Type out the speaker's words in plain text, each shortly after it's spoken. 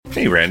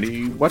Hey,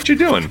 Randy, what you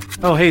doing?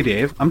 Oh, hey,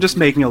 Dave. I'm just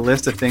making a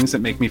list of things that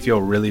make me feel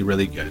really,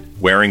 really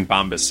good. Wearing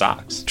Bombas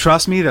socks.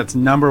 Trust me, that's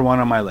number one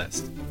on my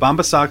list.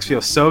 Bombas socks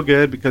feel so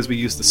good because we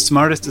use the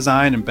smartest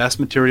design and best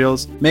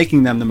materials,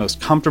 making them the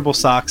most comfortable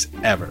socks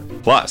ever.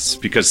 Plus,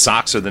 because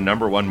socks are the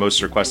number one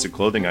most requested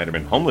clothing item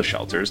in homeless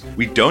shelters,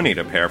 we donate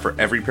a pair for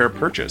every pair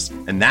purchased,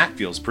 and that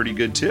feels pretty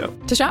good too.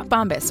 To shop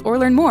Bombas or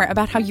learn more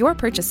about how your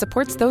purchase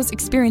supports those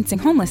experiencing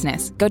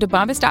homelessness, go to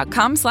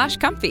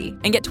bombas.com/comfy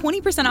and get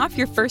 20% off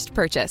your first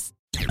purchase.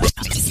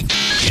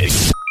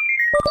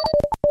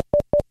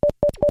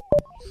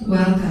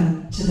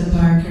 Welcome to the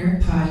Barker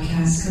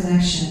Podcast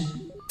Collection.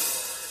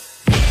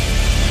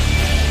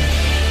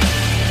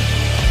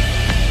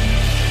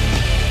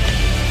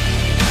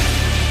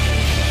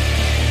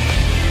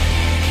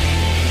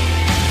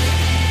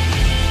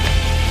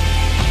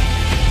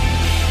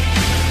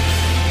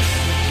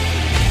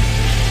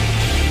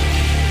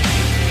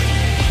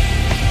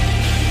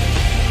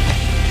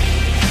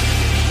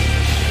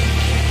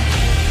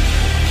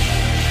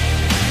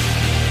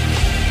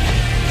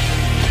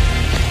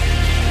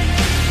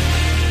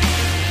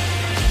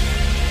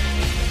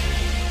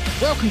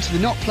 Welcome to the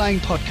Not Playing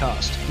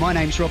Podcast. My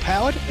name's Rob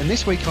Howard, and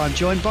this week I'm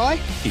joined by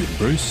Ian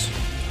Bruce,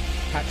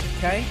 Patrick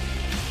Kay,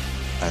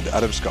 and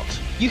Adam Scott.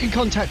 You can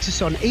contact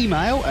us on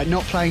email at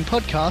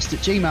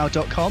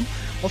notplayingpodcast@gmail.com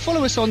or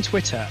follow us on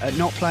Twitter at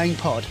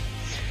notplayingpod.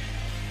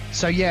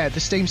 So yeah, the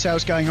Steam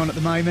sale's going on at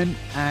the moment,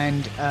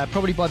 and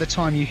probably by the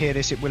time you hear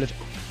this it will have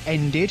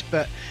ended,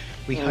 but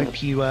we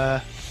hope you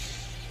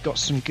got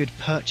some good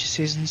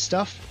purchases and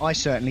stuff. I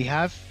certainly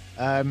have.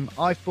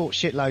 I've bought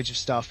shitloads of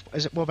stuff.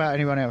 What about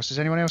anyone else? Has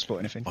anyone else bought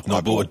anything? I've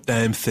not bought a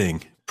damn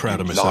thing.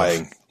 Proud of myself.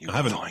 Lying. I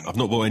haven't. I've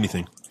not bought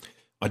anything.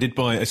 I did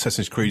buy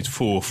Assassin's Creed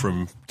 4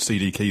 from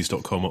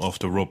cdkeys.com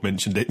after Rob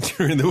mentioned it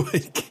during the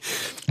week.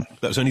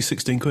 That was only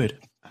 16 quid.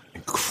 I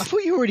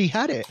thought you already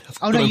had it.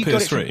 Oh Got no, it on you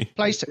got it PS3. from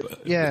PlayStation.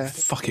 Yeah.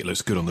 Fuck, it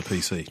looks good on the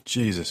PC.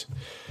 Jesus.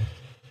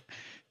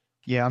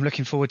 Yeah, I'm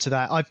looking forward to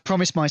that. I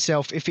promised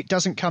myself if it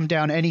doesn't come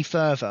down any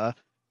further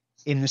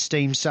in the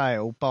Steam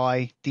sale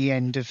by the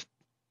end of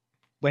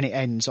when it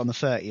ends on the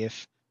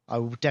 30th, I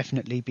will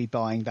definitely be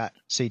buying that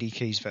CD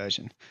Keys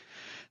version.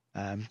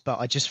 But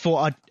I just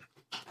thought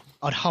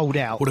I'd hold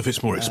out. What if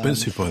it's more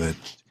expensive by then?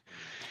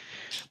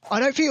 I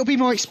don't think it'll be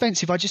more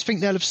expensive. I just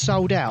think they'll have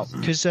sold out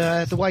because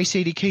the way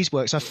CD Keys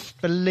works, I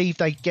believe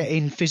they get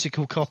in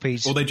physical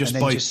copies. Or they just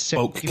and buy then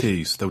bulk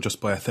keys. They'll just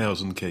buy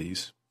 1,000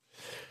 keys.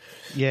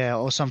 Yeah,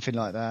 or something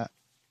like that.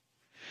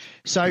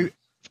 So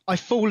I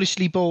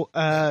foolishly bought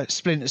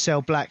Splinter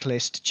Cell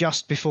Blacklist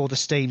just before the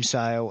Steam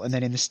sale, and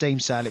then in the Steam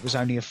sale it was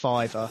only a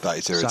 £5. That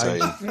is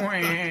irritating.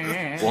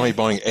 Why are you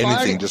buying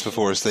anything just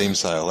before a Steam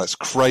sale? That's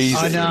crazy.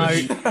 I know.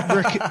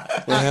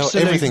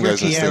 Everything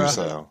goes on rookie Steam error.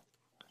 sale.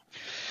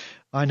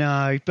 I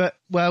know, but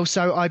well,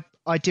 so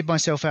I did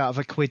myself out of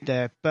a quid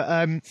there, but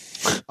I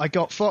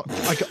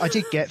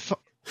did get.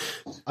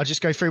 I'll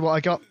just go through what I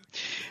got.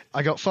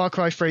 I got Far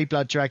Cry 3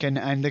 Blood Dragon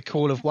and the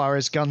Call of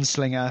Juarez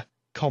Gunslinger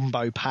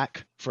combo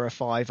pack for a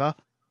 £5.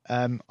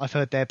 I've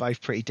heard they're both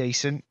pretty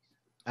decent.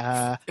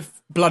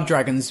 Blood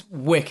Dragon's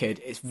wicked.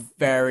 It's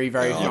very,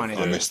 very funny.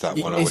 I missed that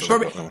one.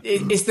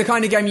 It's the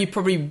kind of game you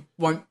probably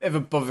won't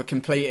ever bother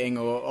completing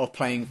or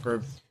playing for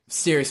a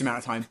serious amount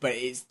of time, but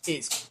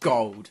it's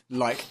gold.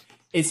 Like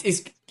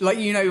it's like,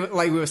 you know,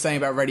 like we were saying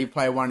about Ready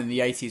Player One and the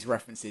 80s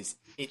references.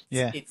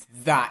 It's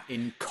that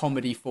in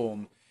comedy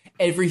form.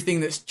 Everything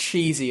that's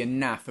cheesy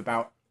and naff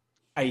about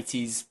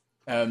 80s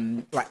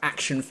like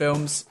action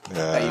films,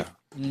 they've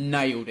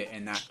nailed it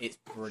in that. It's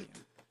brilliant.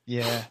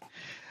 Yeah,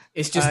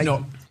 it's just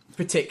not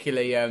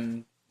particularly.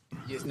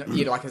 It's not,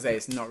 like I say,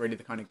 it's not really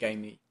the kind of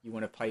game you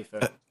want to play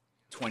for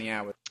 20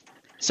 hours.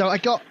 So I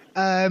got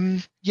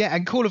and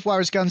Call of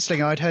Juarez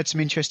Gunslinger. I'd heard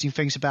some interesting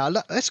things about.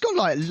 It's got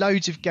like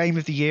loads of Game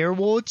of the Year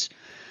awards.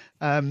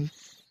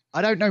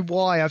 I don't know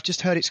why. I've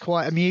just heard it's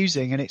quite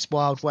amusing and it's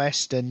Wild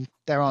West, and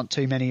there aren't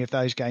too many of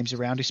those games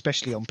around,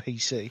 especially on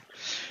PC.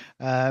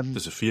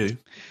 There's a few.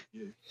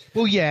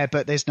 Well, yeah,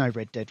 but there's no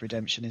Red Dead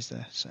Redemption, is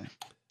there? So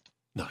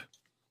No.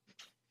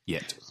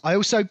 Yet. I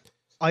also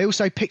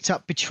picked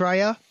up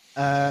Betrayer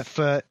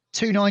for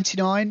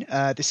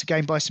 $2.99. This is a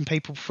game by some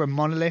people from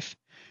Monolith.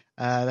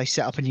 They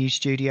set up a new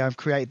studio and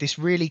created this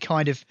really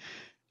kind of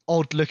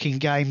odd-looking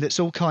game that's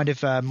all kind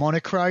of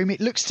monochrome.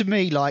 It looks to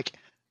me like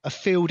A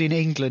Field in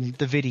England,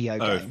 the video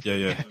game. Oh,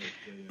 yeah.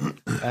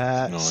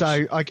 Nice.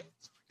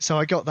 So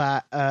I got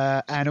that,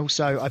 and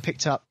also I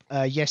picked up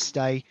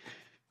yesterday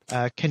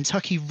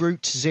Kentucky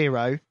Route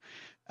Zero,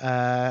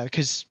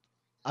 because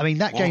I mean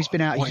that game's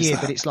been out a year,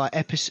 but it's like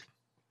episode.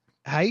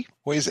 Hey,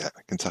 what is it?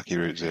 Kentucky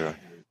Route Zero.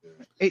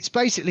 It's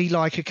basically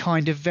like a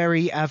kind of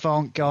very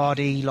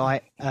avant-garde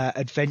like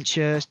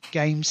adventure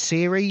game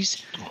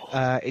series.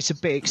 It's a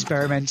bit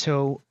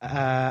experimental,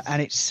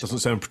 and it's doesn't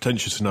sound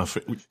pretentious enough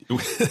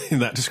in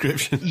that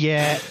description.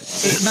 Yeah,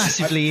 it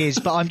massively is.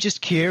 But I'm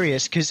just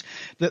curious because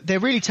they're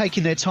really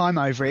taking their time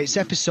over it. It's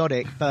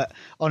episodic, but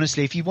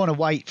honestly, if you want to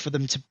wait for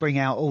them to bring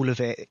out all of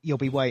it, you'll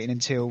be waiting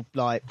until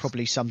like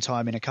probably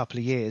sometime in a couple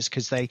of years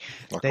because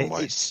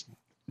it's.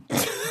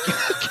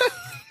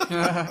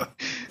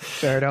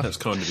 Fair enough. That's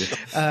kind of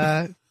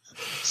you.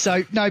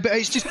 So no, but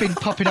it's just been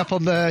popping up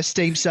on the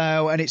Steam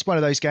sale, and it's one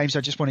of those games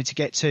I just wanted to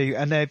get to.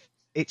 And it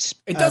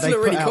does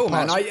look really cool,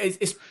 man.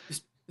 It's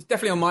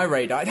definitely on my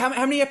radar. How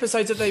many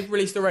episodes have they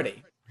released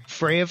already?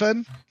 3 of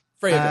them.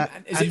 3 of them.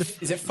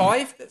 Is it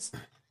 5?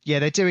 Yeah,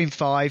 they're doing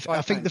 5.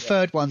 I think the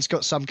third one's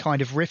got some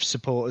kind of Rift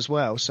support as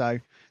well. So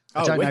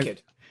I don't wicked.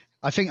 know.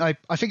 I think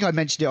I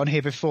mentioned it on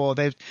here before.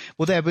 They've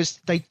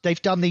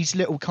done these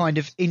little kind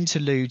of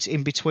interludes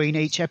in between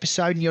each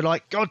episode, and you're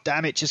like, God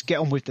damn it, just get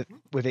on with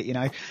it, you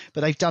know.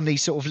 But they've done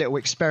these sort of little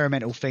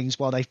experimental things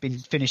while they've been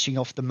finishing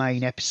off the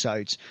main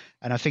episodes.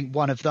 And I think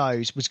one of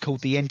those was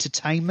called The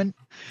Entertainment,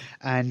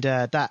 and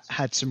that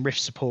had some Rift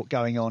support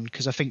going on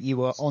because I think you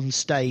were on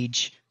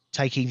stage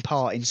taking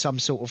part in some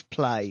sort of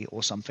play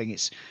or something.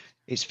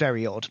 It's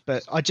very odd,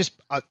 but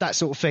that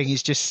sort of thing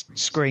is just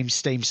screams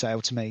Steam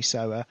sale to me.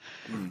 So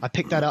I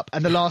picked that up.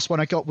 And the last one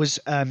I got was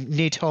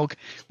Nidhogg,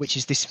 which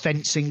is this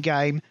fencing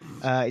game.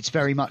 It's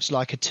very much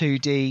like a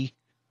 2D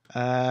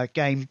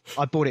game.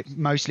 I bought it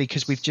mostly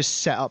because we've just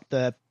set up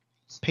the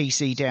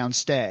PC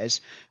downstairs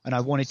and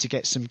I wanted to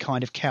get some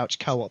kind of couch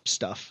co-op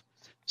stuff.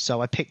 So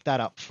I picked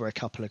that up for a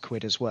couple of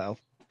quid as well.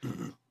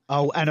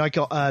 Oh, and I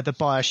got the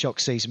BioShock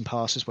Season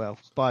Pass as well.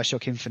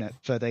 BioShock Infinite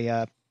for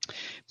the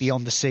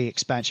Beyond the Sea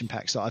expansion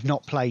packs that I've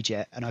not played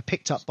yet, and I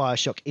picked up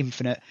BioShock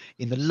Infinite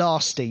in the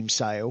last Steam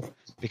sale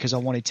because I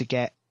wanted to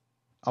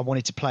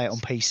play it on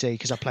PC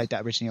because I played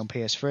that originally on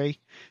PS3,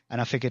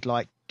 and I figured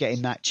like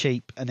getting that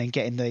cheap and then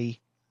getting the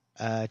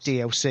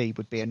DLC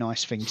would be a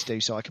nice thing to do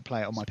so I could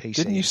play it on my PC.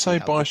 Didn't you say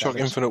BioShock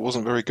Infinite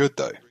wasn't very good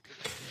though?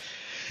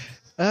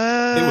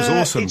 It was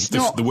awesome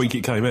the week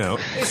it came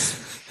out.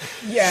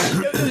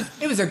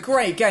 It was a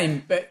great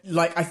game, but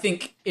like I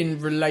think in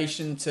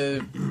relation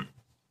to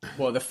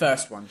the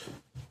first one,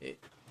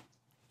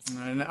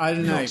 I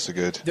don't know. Not so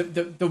good.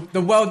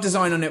 The world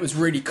design on it was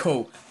really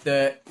cool.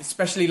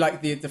 Especially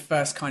like the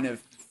first kind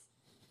of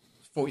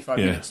 45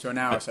 minutes to an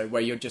hour or so,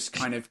 where you're just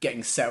kind of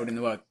getting settled in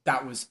the world.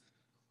 That was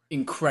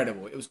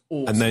incredible. It was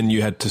awesome. And then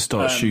you had to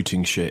start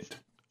shooting shit.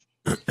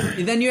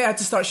 And then you had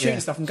to start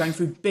shooting stuff and going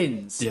through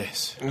bins.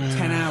 Yes.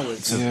 10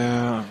 hours.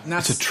 Yeah. And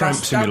it's a tramp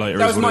simulator.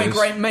 That was my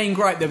main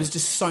gripe. There was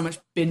just so much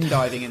bin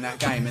diving in that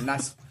game, and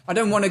I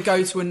don't want to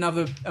go to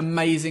another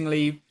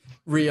amazingly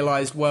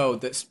realised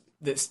world that's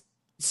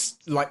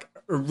like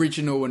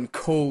original and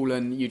cool,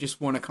 and you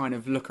just want to kind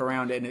of look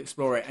around it and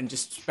explore it, and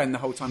just spend the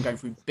whole time going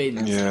through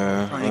bins.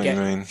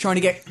 Yeah, trying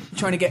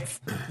to get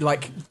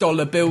like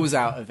dollar bills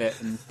out of it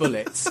and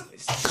bullets.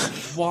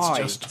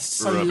 Why? It's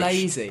so rubbish.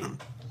 Lazy.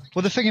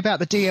 Well, the thing about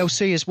the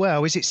DLC as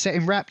well is it's set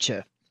in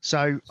Rapture.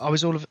 So I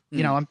was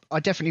I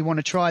definitely want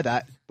to try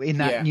that in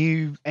that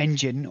new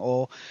engine,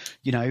 or,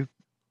 you know,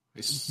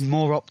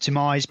 more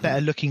optimized, better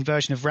looking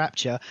version of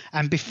Rapture.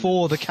 And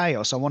before the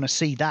chaos, I want to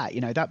see that, you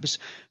know, that's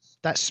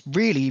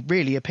really,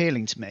 really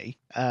appealing to me.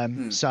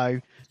 So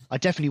I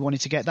definitely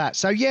wanted to get that.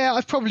 So yeah,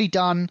 I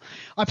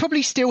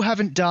probably still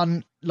haven't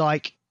done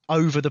like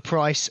over the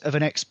price of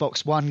an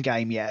Xbox One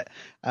game yet.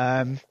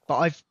 But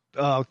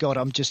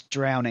I'm just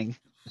drowning.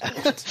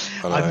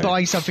 I'm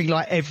buying something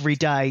like every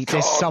day.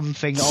 There's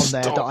something on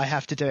there that I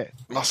have to do.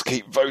 Must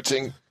keep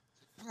voting.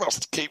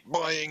 Must keep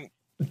buying.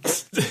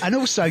 And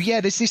also,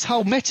 there's this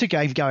whole meta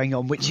game going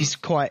on, which is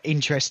quite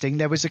interesting.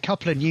 There was a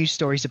couple of news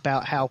stories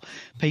about how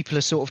people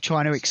are sort of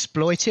trying to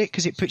exploit it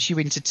because it puts you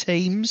into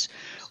teams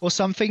or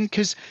something.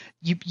 Because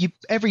you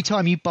every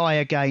time you buy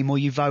a game or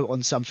you vote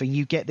on something,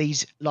 you get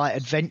these like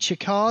adventure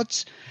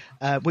cards,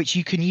 which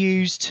you can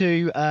use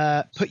to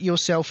put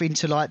yourself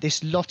into like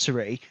this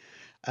lottery.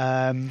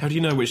 How do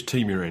you know which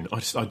team you're in?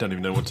 I don't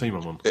even know what team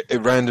I'm on. It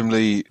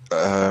randomly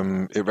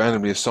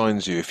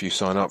assigns you if you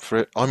sign up for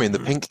it. I'm in the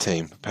pink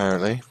team,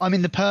 apparently. I'm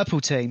in the purple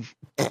team.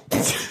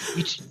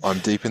 I'm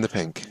deep in the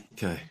pink.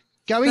 Okay.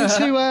 Go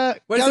into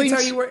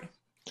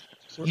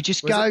you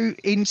just go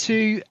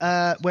into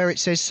where it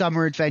says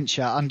Summer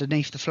Adventure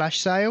underneath the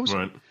flash sales.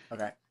 Right.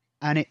 Okay.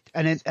 And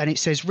it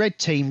says red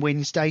team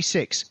wins day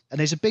 6,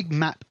 and there's a big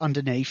map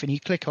underneath, and you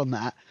click on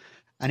that,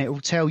 and it will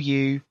tell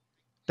you.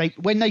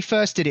 When they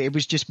first did it, it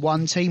was just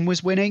one team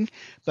was winning,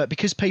 but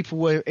because people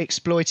were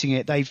exploiting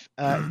it, they've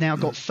now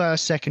got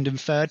first, second, and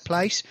third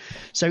place.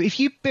 So if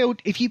you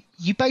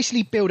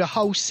basically build a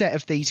whole set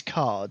of these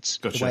cards,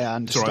 gotcha. The way I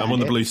understand it's all right. I'm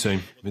on the blue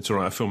team. It's all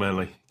right. I feel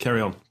manly.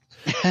 Carry on.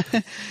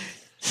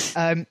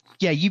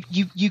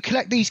 You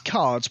collect these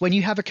cards. When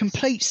you have a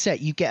complete set,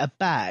 you get a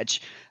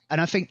badge, and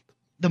I think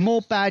the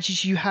more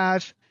badges you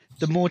have,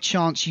 the more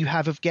chance you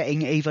have of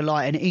getting either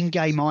like an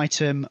in-game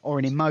item or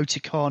an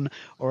emoticon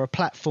or a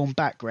platform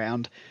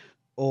background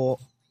or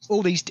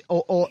all these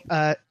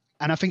and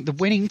I think the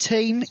winning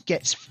team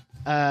gets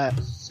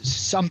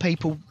some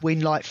people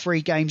win like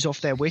 3 games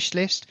off their wish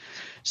list.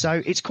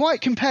 So it's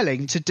quite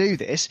compelling to do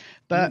this,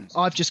 but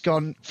I've just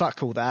gone,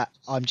 fuck all that.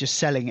 I'm just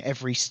selling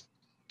every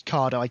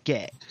card I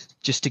get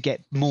just to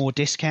get more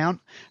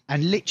discount.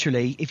 And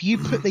literally, if you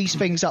put these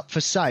things up for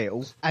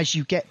sale as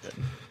you get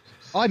them,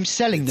 I'm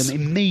selling them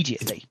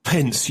immediately.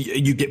 Pence.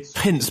 You get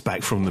pence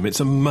back from them.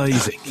 It's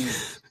amazing.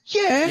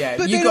 Yeah,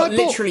 but you then got I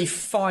bought... literally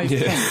 5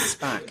 pence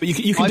back. But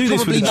you can I do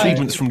this with probably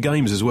achievements from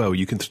games as well.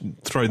 You can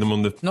throw them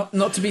on the...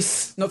 Not to be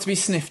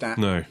sniffed at.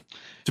 No.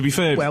 To be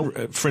fair, Well-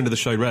 a friend of the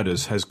show,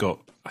 Radders, has got...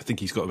 I think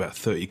he's got about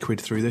 30 quid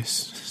through this.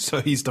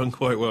 So he's done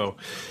quite well.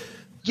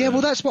 Yeah,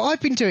 well, that's what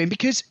I've been doing,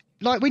 because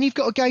like when you've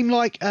got a game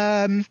like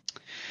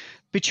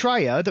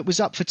Betrayer that was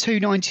up for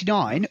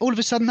 $2.99, all of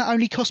a sudden that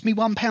only cost me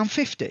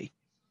 £1.50.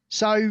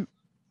 So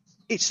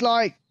it's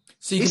like...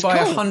 So you can It's buy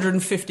cool.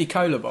 150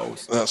 cola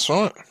bowls. That's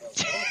right.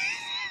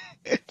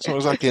 It's not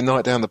exactly a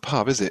night down the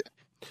pub, is it?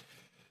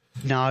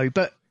 No,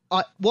 but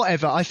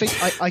whatever. I think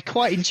I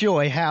quite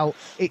enjoy how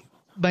it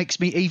makes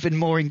me even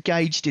more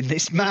engaged in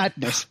this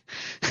madness.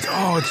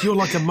 God, you're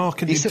like a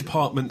marketing It's a-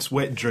 department's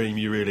wet dream.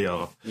 You really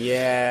are.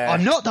 Yeah.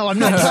 I'm not, though. I'm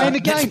not playing the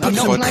game. I'm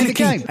not Some playing the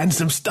clicking game. and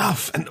some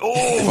stuff. And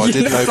If I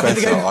did know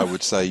better, I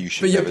would say you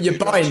should. But never you're do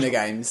that. buying the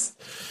games.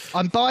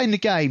 I'm buying the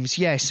games,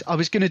 yes. I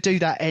was going to do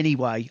that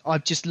anyway. I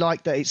just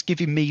like that it's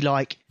giving me,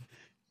 like...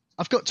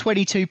 I've got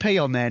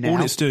 22p on there now.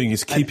 all it's doing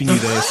is keeping you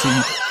there. So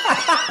you...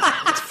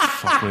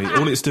 Fuck me.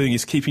 All it's doing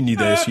is keeping you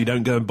there, so you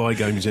don't go and buy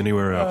games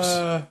anywhere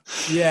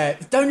else. Yeah.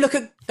 Don't look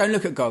at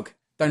GOG.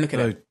 Don't look at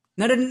it.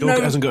 No.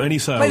 Dog hasn't got any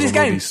sales. Play this on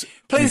all game. these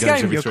Play this games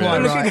game. every You're 3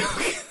 quite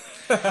hours.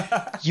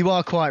 right. You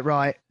are quite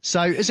right.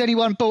 So, has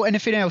anyone bought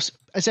anything else?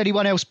 Has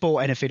anyone else bought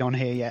anything on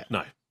here yet?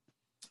 No.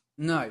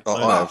 No. Oh,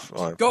 I have.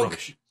 GOG.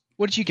 Rubbish.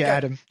 What did you get,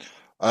 Adam?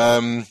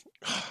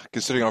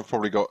 Considering I've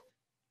probably got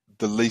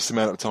the least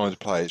amount of time to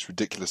play, it's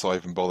ridiculous I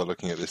even bother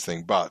looking at this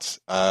thing. But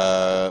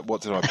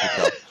what did I pick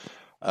up?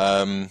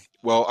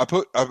 Well, I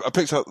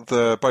picked up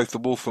both The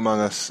Wolf Among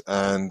Us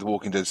and The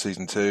Walking Dead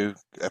Season 2.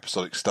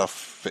 Episodic stuff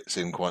fits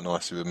in quite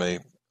nicely with me,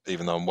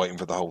 even though I'm waiting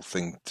for the whole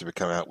thing to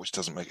come out, which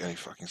doesn't make any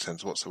fucking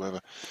sense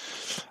whatsoever.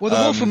 Well,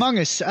 The Wolf Among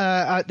Us,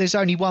 there's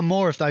only one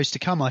more of those to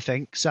come, I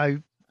think. So,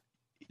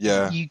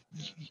 Yeah.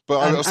 But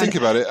I was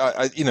thinking about it.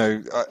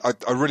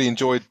 I really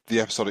enjoyed the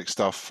episodic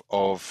stuff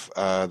of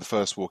the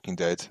first Walking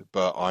Dead,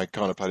 but I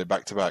kind of played it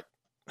back to back.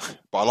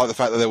 But I like the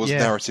fact that there was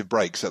narrative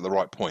breaks at the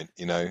right point,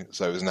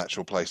 so it was a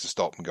natural place to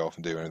stop and go off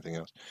and do anything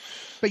else.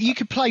 But you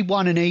could play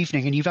one an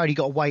evening, and you've only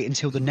got to wait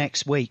until the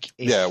next week.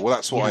 Yeah, well,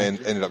 that's what I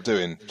ended up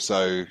doing.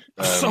 So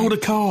I've sold a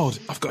card.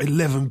 I've got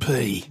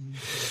 11p.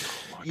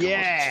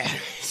 Yeah.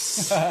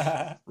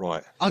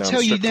 Right. I'll down tell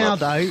the you strip now, club.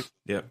 though.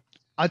 Yeah.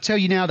 I'll tell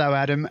you now, though,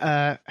 Adam,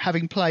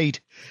 having played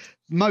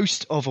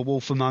most of A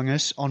Wolf Among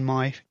Us on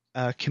my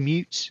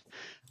commutes,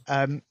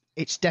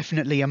 it's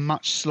definitely a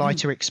much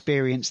slighter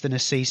experience than a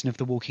season of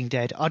The Walking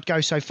Dead. I'd go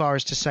so far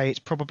as to say it's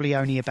probably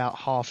only about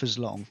half as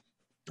long.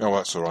 Oh,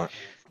 that's all right.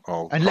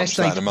 I'll Unless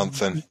crunch that in a month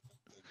then.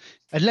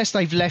 Unless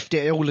they've left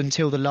it all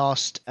until the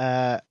last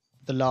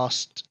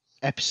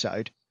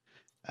episode.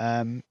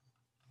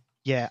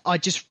 Yeah, I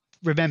just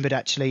remembered,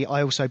 actually,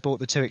 I also bought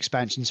the 2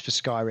 expansions for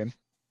Skyrim.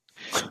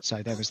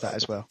 So there was that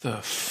as well. The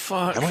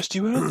fuck? How much do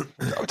you earn?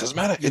 Oh, it doesn't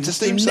matter. It's a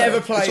Steam sale. never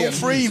play It's all them.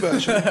 free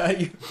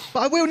version. But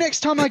I will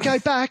next time I go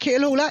back.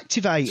 It'll all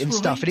activate and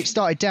stuff. And it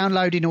started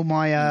downloading all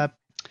my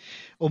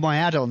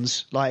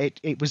add-ons. Like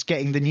it was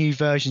getting the new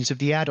versions of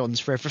the add-ons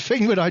for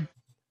everything when I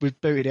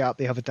booted it up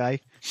the other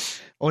day.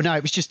 Or no,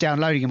 it was just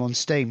downloading them on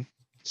Steam.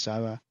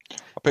 So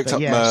I picked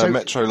up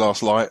Metro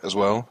Last Light as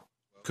well.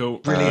 Cool.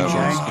 Brilliant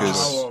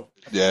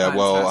game.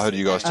 Well, I heard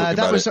you guys talking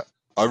about it. was-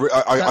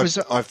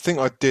 I think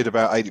I did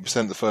about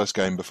 80% of the first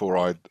game before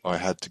I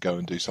had to go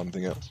and do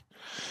something else.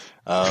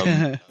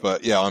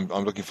 But yeah, I'm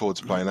looking forward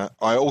to playing that.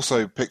 I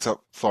also picked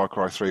up Far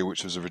Cry 3,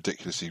 which was a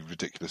ridiculous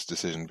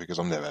decision because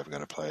I'm never ever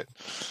going to play it.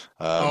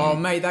 Oh,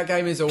 mate, that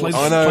game is awesome.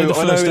 I know Play the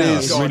first it hour.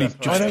 is. Really, I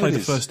just know play it the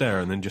is. first hour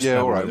and then just. Yeah,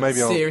 have all right. it. Maybe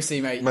Seriously,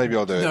 mate. Maybe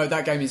I'll do it. No,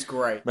 that game is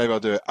great. Maybe I'll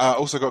do it. I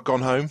also got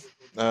Gone Home.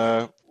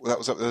 That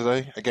was up the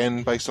other day.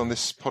 Again, based on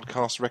this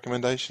podcast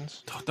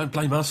recommendations. Oh, don't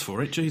blame us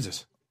for it,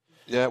 Jesus.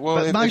 Yeah, well,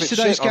 But if most it's of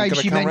those shit, I'm games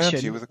gonna you come round mentioned-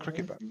 to you with a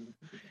cricket bat.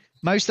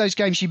 most of those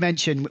games you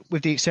mentioned,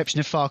 with the exception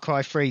of Far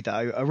Cry 3,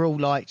 though, are all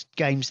like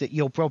games that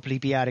you'll probably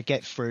be able to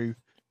get through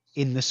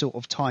in the sort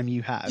of time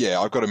you have. Yeah,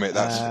 I've got to admit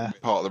that's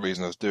part of the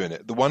reason I was doing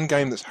it. The one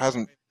game that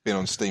hasn't been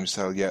on Steam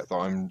sale yet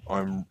that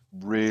I'm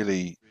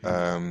really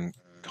kind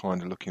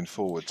of looking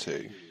forward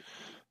to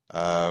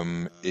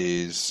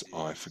is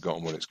I've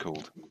forgotten what it's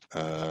called.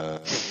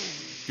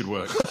 Good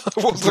work.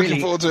 I was looking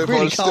forward to it,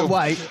 really but can't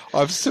wait.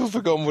 I've still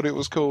forgotten what it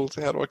was called.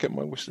 How do I get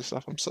my wish list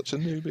up? I'm such a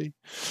newbie.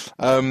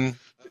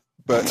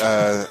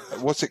 But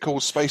what's it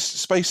called? Space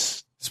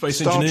Space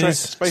engineers.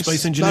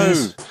 Space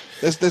engineers.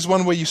 No, there's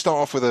one where you start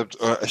off with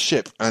a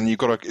ship and you've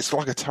got it's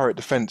like a turret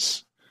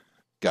defense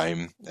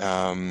game.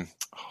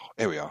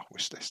 Here we are,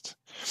 wish list.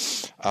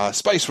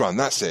 Space Run,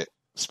 that's it.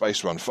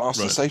 Space Run, fast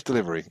and safe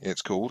delivery.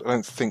 It's called. I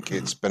don't think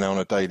it's been on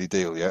a daily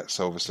deal yet,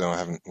 so obviously I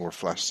haven't, or a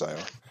flash sale.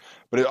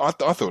 But I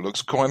thought it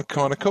looks kind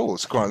of cool.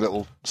 It's quite a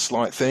little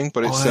slight thing,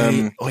 but it's.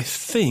 I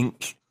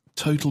think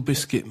Total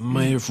Biscuit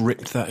may have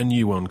ripped that a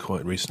new one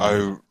quite recently.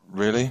 Oh,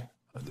 really?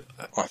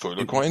 I thought it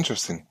looked quite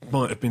interesting.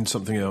 Might have been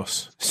something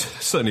else.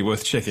 Certainly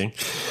worth checking.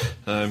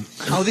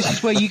 This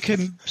is where you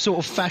can sort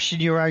of fashion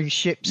your own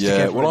ships. Yeah,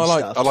 together well, I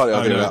like the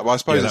idea of that. Well, I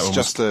suppose Yeah, it's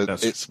just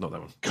it's not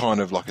that one.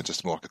 kind of like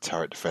just more like a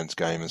turret defense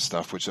game and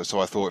stuff. So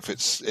I thought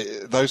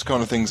those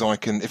kind of things,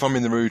 if I'm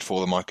in the mood for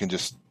them, I can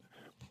just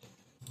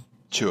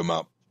chew them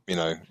up,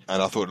 And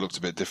I thought it looked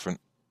a bit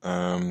different.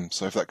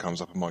 So if that comes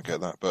up, I might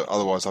get that. But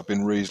otherwise, I've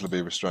been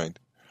reasonably restrained.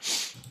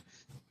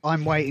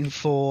 I'm waiting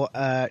for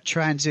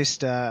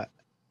Transistor,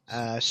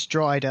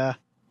 Strider,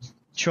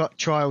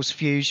 Trials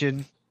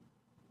Fusion,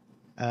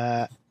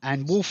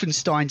 and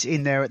Wolfenstein's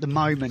in there at the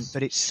moment,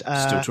 but it's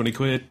Still 20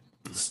 quid.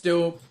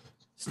 Still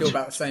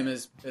about the same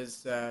as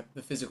the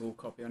physical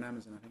copy on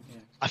Amazon, I think. Yeah.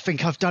 I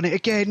think I've done it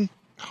again.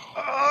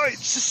 Oh,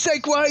 it's a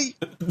segue.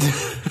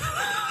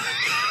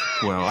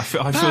 Well, I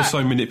feel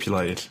so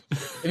manipulated.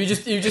 Have you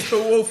just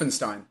bought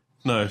Wolfenstein?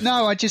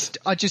 No, I just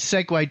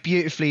segued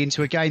beautifully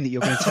into a game that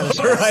you're going to tell us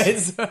about. Right.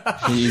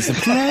 He's a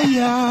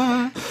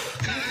player.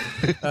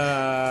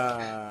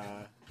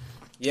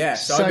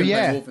 So I've been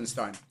playing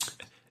Wolfenstein.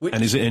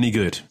 And is it any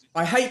good?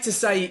 I hate to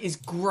say it's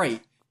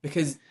great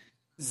because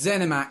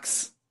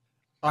ZeniMax,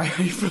 I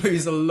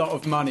lose a lot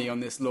of money on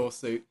this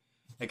lawsuit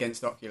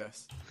against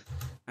Oculus.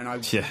 And I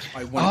wanted to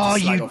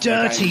slag off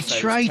their game, so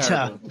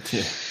traitor.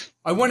 Yeah.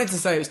 I wanted to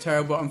say it was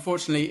terrible, but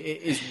unfortunately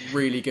it is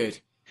really good.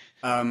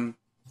 I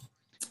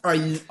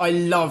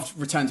loved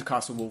Return to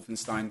Castle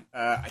Wolfenstein.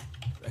 I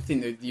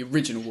think the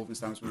original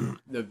Wolfenstein was one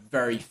of the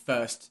very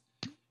first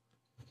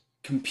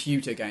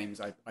computer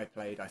games I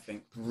played, I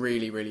think,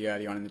 really, really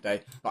early on in the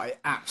day. But I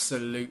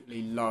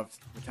absolutely loved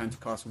Return to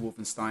Castle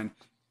Wolfenstein.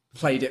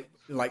 Played it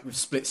like with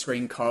split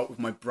screen co-op with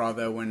my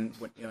brother when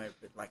I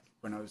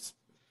was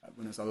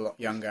a lot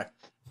younger.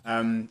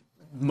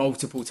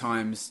 Multiple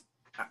times.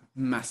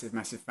 Massive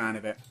fan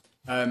of it.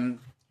 I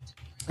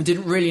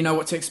didn't really know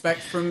what to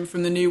expect from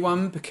the new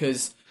one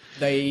because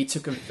they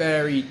took a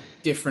very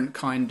different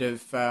kind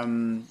of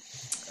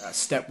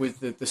step with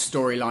the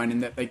storyline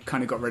in that they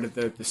kind of got rid of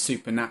the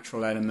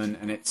supernatural element,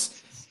 and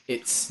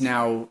it's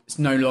no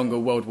longer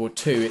World War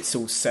II. It's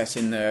all set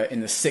in the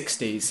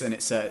 60s, and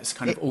it's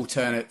kind of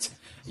alternate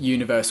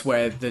universe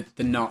where the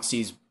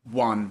Nazis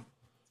won,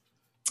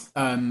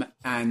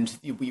 and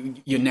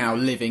you're now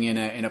living in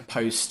a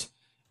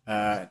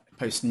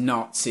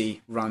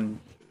post-Nazi run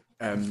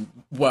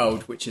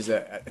world, which is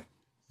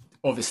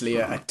obviously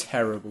a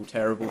terrible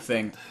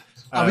thing.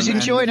 I was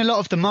enjoying a lot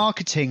of the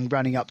marketing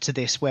running up to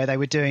this, where they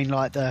were doing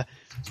like the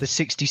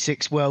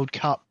 66 World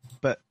Cup,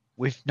 but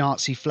with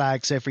Nazi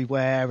flags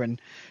everywhere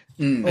and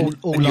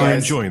all. And you're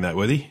enjoying that,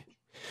 were you?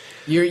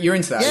 You're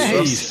into that?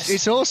 Yeah,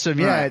 it's awesome.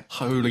 Yeah. Right.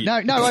 Holy. No.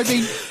 I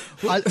mean,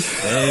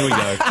 there we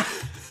go.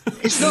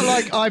 It's not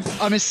like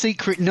I'm a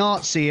secret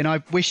Nazi and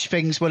I wish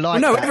things were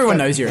like that. Everyone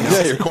knows you're a Nazi.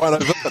 Yeah, you're quite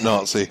an overt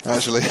Nazi,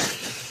 actually.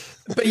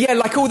 But yeah,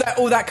 like all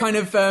that kind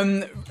of,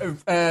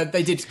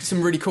 they did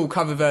some really cool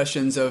cover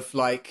versions of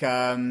like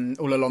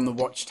All Along the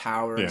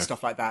Watchtower and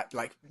stuff like that,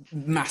 like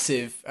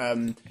massive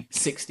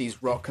 60s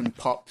rock and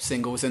pop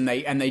singles, and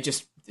they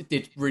just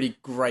did really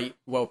great,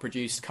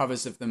 well-produced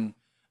covers of them,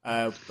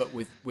 but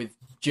with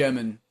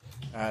German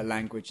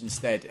language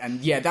instead.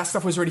 And yeah, that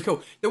stuff was really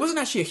cool. There wasn't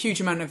actually a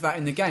huge amount of that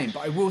in the game, but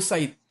I will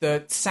say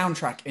the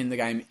soundtrack in the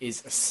game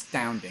is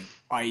astounding.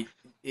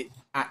 It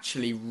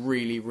actually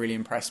really, really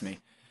impressed me.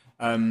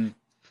 Really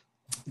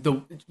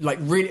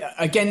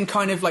again,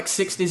 kind of like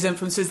 60s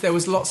influences. There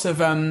was lots of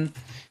I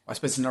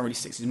suppose it's not really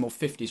 60s, more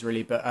 50s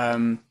really, but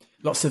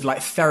lots of like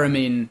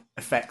theremin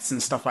effects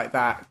and stuff like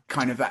that,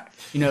 kind of that,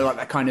 like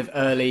that kind of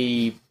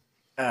early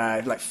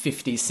like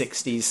 50s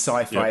 60s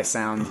sci-fi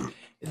sound.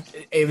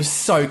 It was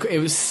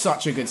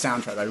such a good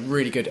soundtrack though,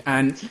 really good,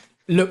 and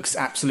looks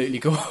absolutely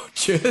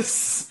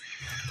gorgeous.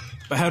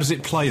 But how does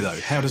it play though?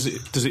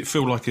 Does it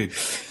feel like a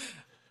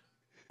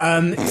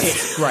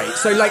it's great.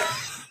 So like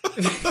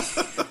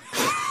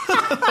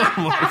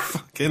my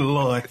fucking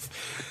life.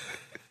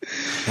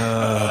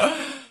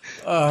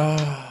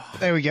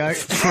 There we go.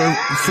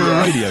 For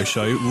a radio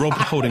show, Rob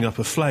holding up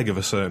a flag of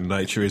a certain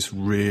nature is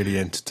really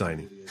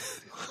entertaining.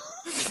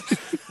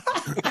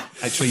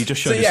 Actually, you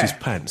just showed us his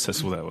pants.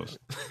 That's all that was.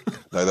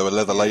 No, they were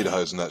leather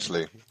lederhosen,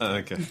 actually. Oh,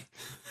 okay.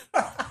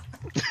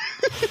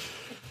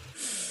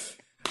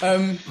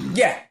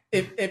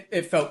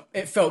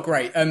 It felt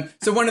great.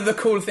 So one of the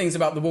cool things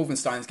about the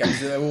Wolfenstein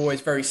games is they were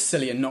always very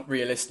silly and not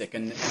realistic,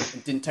 and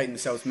didn't take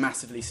themselves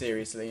massively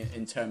seriously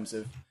in terms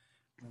of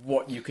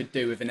what you could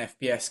do with an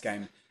FPS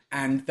game.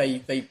 And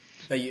they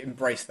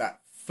embraced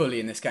that fully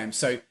in this game.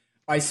 So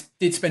I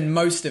did spend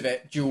most of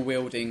it dual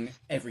wielding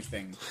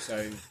everything.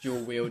 So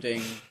dual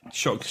wielding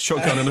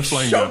shotgun and a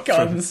flame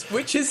shotguns,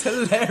 which is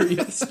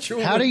hilarious.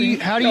 How do you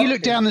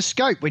look down the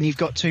scope when you've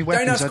got two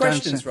weapons? Don't ask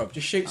questions, Rob.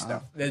 Just shoot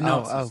stuff. They're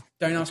Nazis.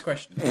 Don't ask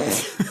questions.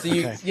 So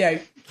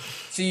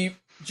you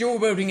dual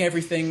wielding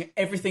everything.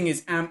 Everything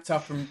is amped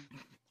up and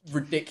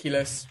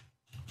ridiculous.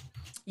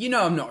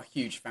 I'm not a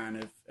huge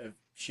fan of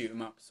shoot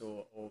 'em ups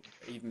or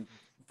even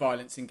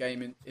violence in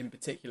game in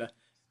particular.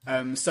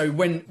 So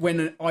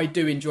when I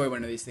do enjoy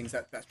one of these things,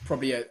 that's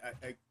probably a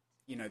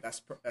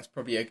that's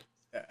probably it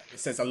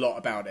says a lot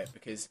about it,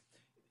 because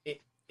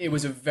it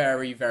was a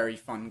very, very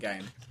fun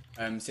game.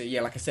 So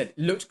yeah, like I said, it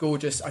looked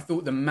gorgeous. I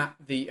thought the map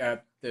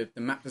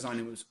map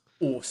design was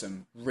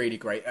awesome, really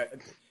great.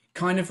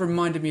 Kind of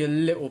reminded me a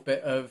little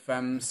bit of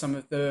some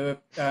of the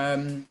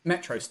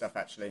Metro stuff,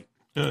 actually.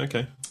 Oh,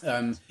 okay.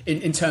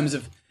 In terms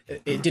of,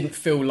 it didn't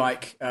feel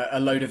like a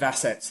load of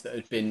assets that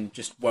had been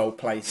just well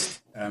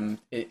placed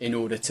in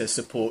order to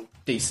support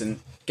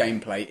decent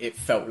gameplay. It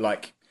felt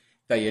like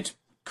they had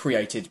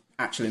created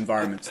actual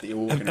environments that you're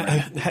walking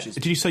around.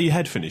 Did you say you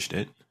had finished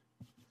it?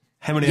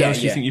 How many hours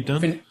do you think you've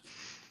done?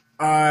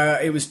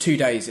 It was 2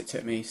 days it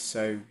took me,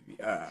 so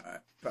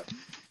about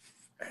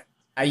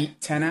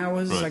 8-10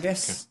 hours, right, I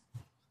guess. Okay.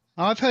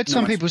 I've heard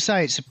some people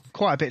say it's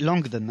quite a bit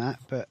longer than that,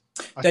 but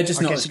they're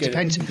just not as good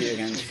at computer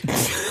games.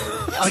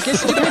 I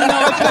guess it depends. No,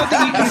 I've heard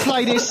that you can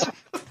play this.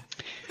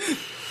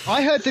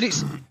 I heard that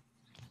it's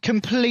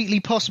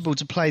completely possible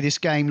to play this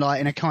game like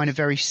in a kind of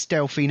very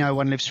stealthy, no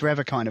one lives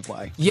forever kind of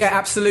way. Yeah,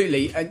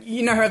 absolutely.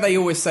 You know how they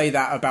always say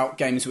that about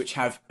games which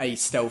have a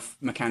stealth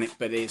mechanic,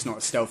 but it's not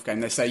a stealth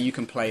game. They say you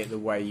can play it the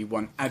way you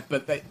want,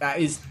 but that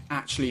is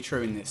actually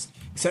true in this,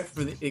 except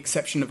for the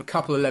exception of a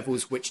couple of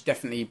levels which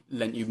definitely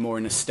lent you more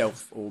in a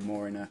stealth or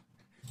more in a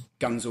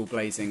guns all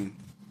blazing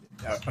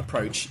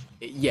approach.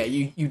 Yeah,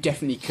 you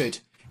definitely could,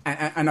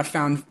 and I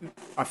found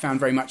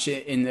very much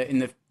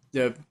in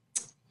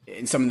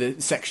some of the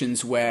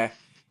sections where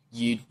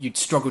you'd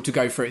struggle to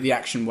go through it the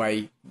action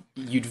way,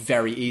 you'd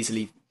very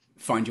easily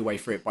find your way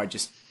through it by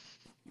just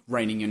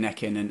reining your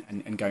neck in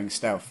and going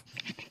stealth.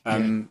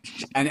 And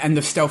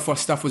the stealth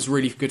stuff was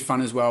really good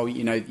fun as well.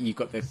 You know, you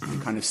got the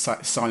kind of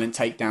silent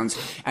takedowns,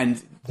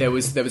 and there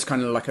was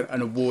kind of like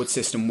an award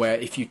system where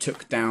if you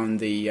took down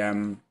the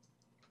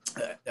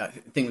I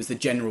think it was the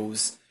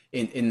generals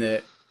in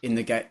the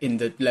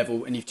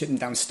level, and you took them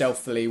down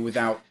stealthily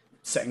without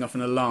setting off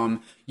an alarm,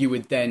 you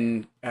would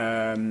then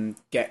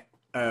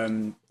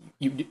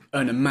you'd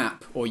earn a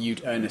map, or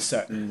you'd earn a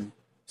certain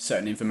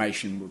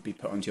information would be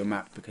put onto your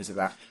map because of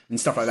that, and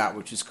stuff like that,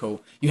 which is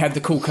cool. You had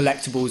the cool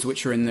collectibles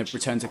which are in the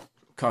Return to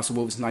Castle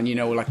Wolfenstein, you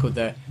know, like all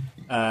the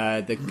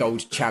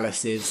gold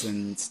chalices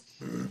and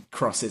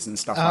crosses and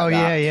stuff like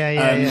that.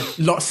 Yeah.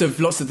 Lots of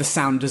the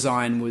sound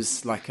design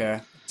was like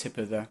a tip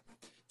of the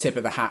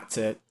hat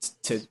to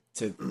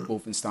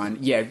Wolfenstein.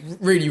 Yeah,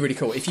 really, really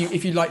cool. If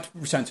you liked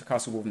Return to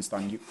Castle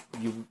Wolfenstein,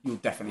 you'll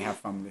definitely have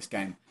fun with this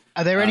game.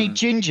 Are there any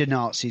ginger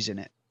Nazis in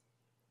it?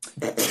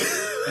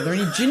 Are there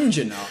any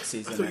ginger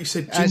Nazis in it? I thought you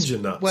said ginger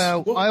nuts.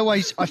 Well,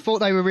 what? I thought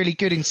they were really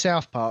good in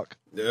South Park.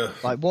 Yeah.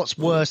 Like, what's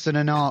worse than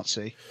a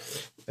Nazi?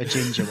 A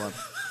ginger one.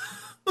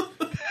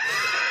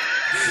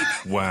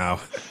 Wow.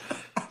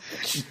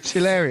 It's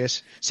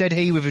hilarious. Said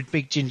he with a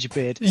big ginger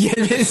beard. Yeah,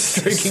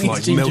 it's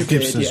like Mel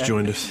Gibson's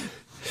joined us.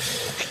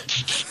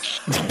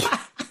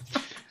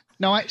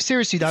 No,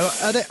 seriously though,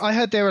 I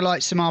heard there are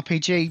like some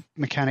RPG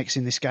mechanics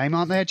in this game,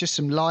 aren't there? Just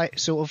some light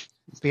sort of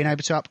being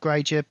able to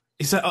upgrade your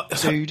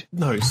dude.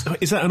 No, is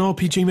that an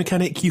RPG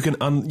mechanic? You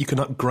can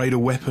upgrade a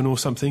weapon or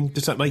something.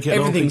 Does that make it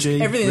an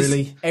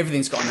RPG?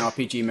 Everything's got an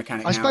RPG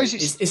mechanic. I suppose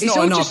it's not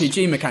an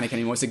RPG mechanic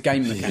anymore. It's a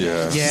game mechanic.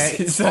 Yeah.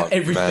 It's like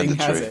everything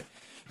has it.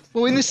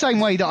 Well, in the same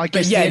way that I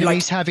guess the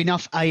enemies have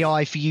enough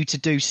AI for you to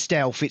do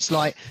stealth, it's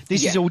like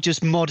this is all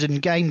just modern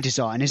game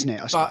design, isn't it?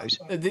 I suppose.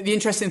 The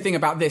interesting thing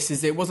about this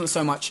is it wasn't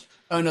so much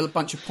earn a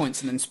bunch of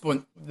points and then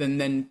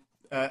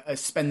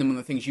spend them on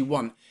the things you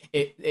want.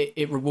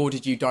 It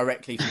rewarded you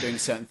directly for doing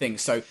certain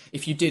things. So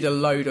if you did a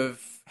load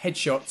of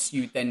headshots,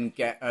 you then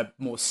get a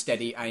more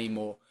steady aim,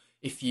 or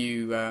if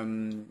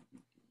you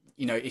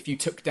if you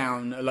took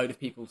down a load of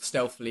people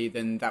stealthily,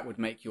 then that would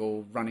make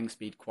your running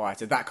speed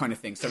quieter, that kind of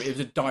thing. So it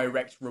was a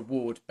direct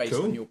reward based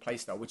on your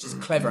playstyle, which is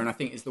clever, and I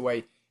think is the way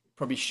it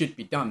probably should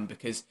be done,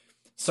 because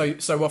so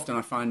often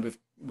I find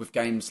with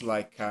games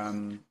like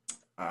I'm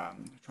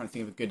trying to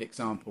think of a good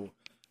example.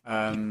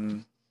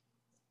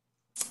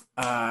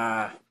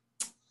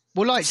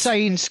 Well, like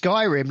say in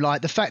Skyrim,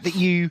 like the fact that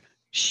you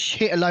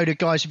hit a load of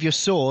guys with your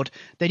sword,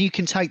 then you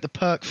can take the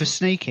perk for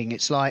sneaking.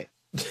 It's like,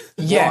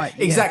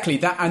 exactly.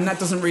 That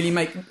doesn't really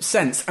make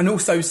sense. And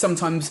also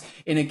sometimes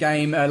in a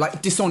game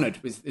like Dishonored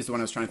is the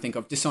one I was trying to think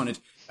of. Dishonored,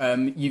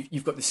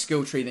 you've got the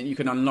skill tree that you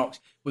can unlock,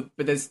 but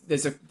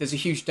there's a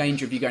huge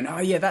danger of you going, oh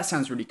yeah, that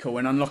sounds really cool,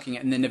 and unlocking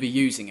it and then never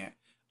using it.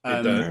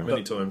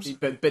 Many times.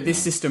 But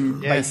this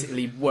system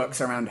basically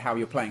works around how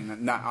you're playing,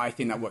 and I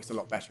think that works a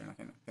lot better, and I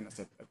think that's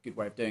a good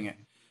way of doing it.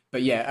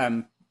 But yeah,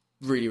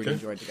 really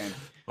enjoyed the game.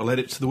 I'll add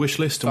it to the wish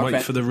list and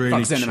wait for the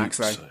really cheap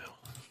sale.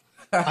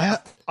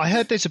 I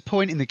heard there's a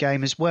point in the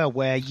game as well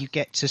where you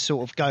get to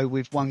sort of go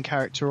with one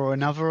character or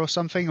another or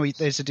something, or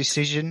there's a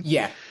decision.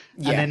 Yeah,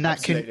 and then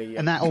that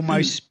and that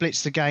almost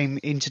splits the game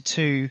into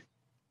two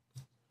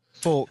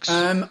forks.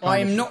 I'm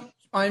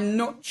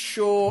not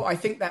sure. I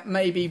think that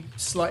may be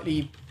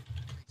slightly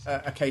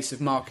a case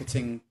of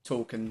marketing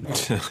talk and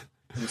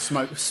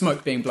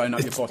smoke being blown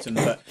up your bottom.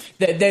 But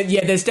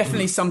there's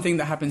definitely something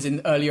that happens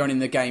early on in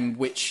the game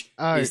which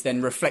is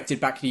then reflected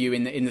back to you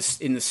in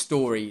the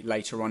story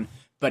later on.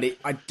 But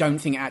I don't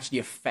think it actually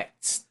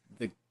affects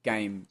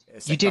game.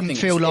 You didn't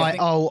feel like,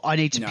 I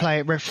need to play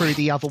it through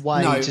the other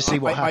way to see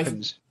what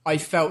happens. I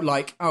felt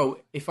like,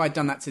 if I'd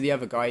done that to the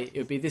other guy, it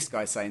would be this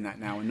guy saying that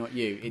now and not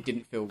you. It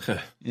didn't feel. It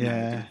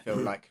didn't feel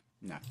like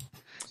no.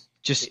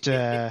 Just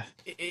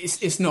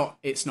it's not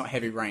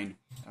Heavy Rain.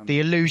 The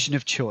illusion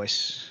of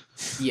choice.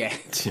 Yeah.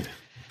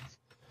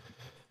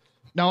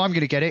 No, I'm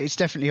going to get it. It's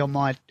definitely on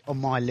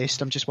my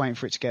list. I'm just waiting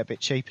for it to get a bit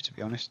cheaper, to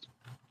be honest.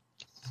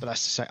 But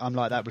that's to say, I'm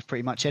like that with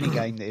pretty much any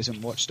game that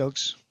isn't Watch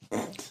Dogs.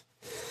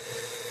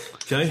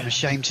 Okay. I'm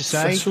ashamed to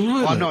say.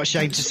 Right, I'm not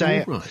ashamed to say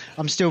it. Right.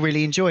 I'm still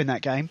really enjoying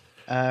that game.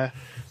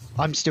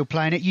 I'm still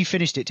playing it. You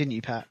finished it, didn't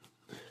you, Pat?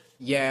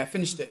 Yeah, I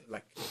finished it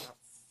like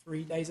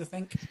 3 days, I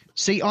think.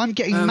 See, I'm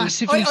getting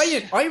massively...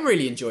 I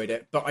really enjoyed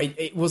it, but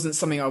it wasn't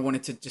something I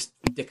wanted to just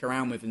dick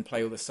around with and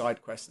play all the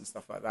side quests and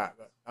stuff like that.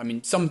 But, I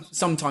mean,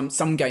 sometimes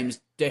some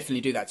games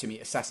definitely do that to me.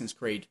 Assassin's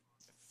Creed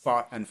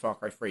and Far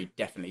Cry 3,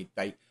 definitely.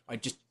 I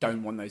just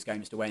don't want those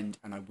games to end,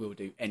 and I will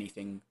do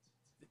anything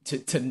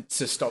to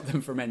stop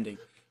them from ending.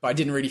 But I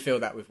didn't really feel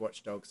that with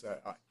Watch Dogs.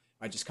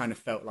 I just kind of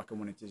felt like I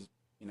wanted to,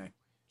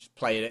 just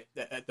play it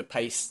at the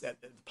pace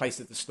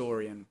of the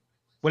story. And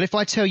well, if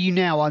I tell you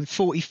now, I'm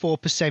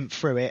 44%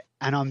 through it,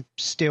 and I'm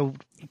still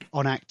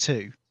on Act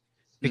 2,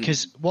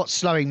 because what's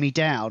slowing me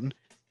down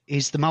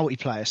is the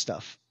multiplayer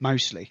stuff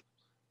mostly,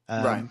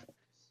 right?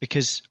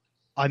 Because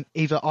I'm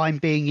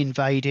being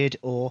invaded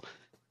or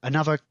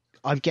another.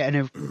 I'm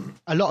getting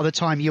a lot of the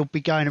time you'll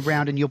be going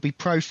around and you'll be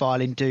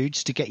profiling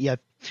dudes to get your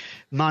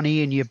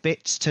money and your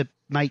bits to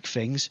make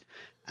things,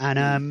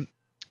 and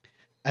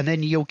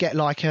then you'll get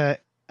like it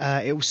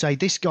will say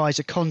this guy's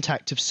a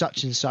contact of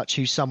such and such,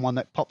 who's someone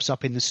that pops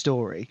up in the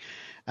story,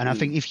 and I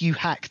think if you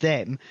hack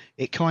them,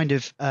 it kind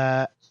of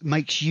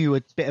makes you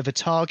a bit of a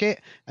target,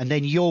 and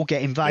then you'll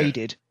get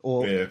invaded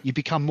or you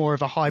become more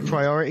of a high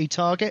priority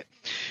target.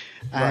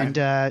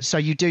 And so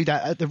you do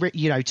that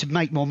at to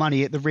make more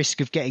money at the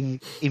risk of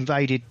getting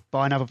invaded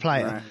by another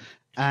player. Right.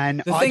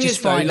 And I just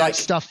find that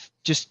stuff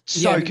just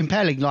so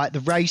compelling, like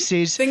the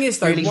races. The thing is,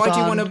 though, really why fun. do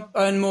you want to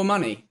earn more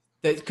money?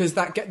 Because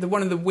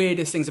one of the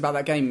weirdest things about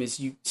that game is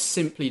you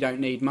simply don't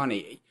need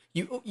money.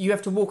 You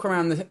have to walk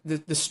around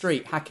the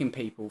street hacking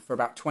people for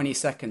about 20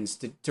 seconds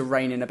to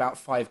rein in about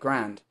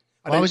 $5,000.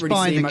 I don't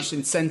really see much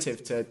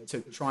incentive to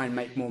try and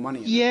make more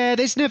money. Yeah,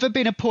 there's never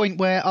been a point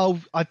where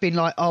I've been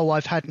like,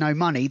 I've had no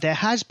money. There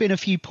has been a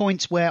few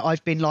points where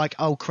I've been like,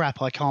 oh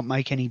crap, I can't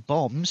make any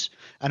bombs,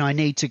 and I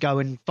need to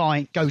go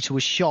to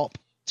a shop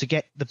to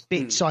get the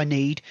bits I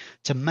need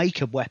to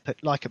make a weapon,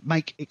 like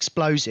make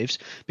explosives,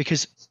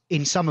 because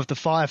in some of the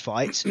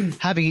firefights,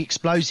 having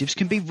explosives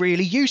can be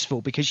really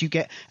useful because you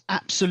get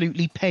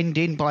absolutely penned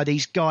in by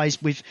these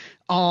guys with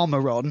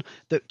armor on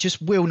that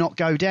just will not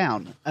go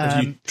down.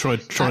 Have you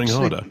tried trying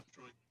harder?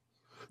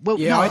 Well,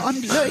 no,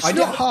 it's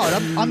not hard.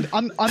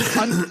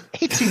 I'm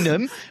hitting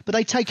them, but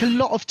they take a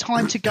lot of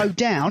time to go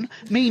down.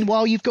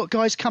 Meanwhile, you've got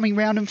guys coming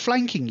round and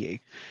flanking you,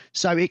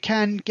 so it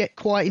can get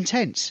quite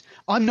intense.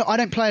 I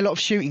don't play a lot of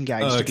shooting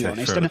games, to be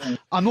honest, and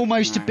I'm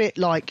almost a bit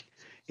like,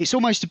 it's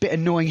almost a bit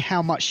annoying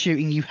how much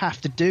shooting you have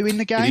to do in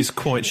the game. It is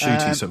quite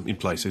shooty in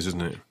places,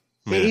 isn't it?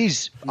 Yeah. It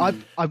is.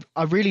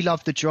 I really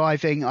love the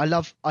driving. I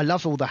love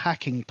all the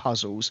hacking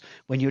puzzles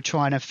when you're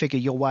trying to figure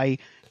your way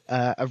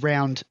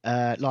around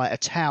like a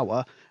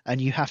tower, and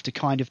you have to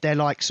kind of, they're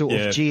like sort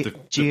of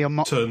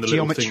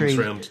geometry.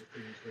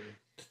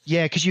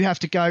 Yeah, because you have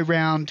to go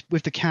around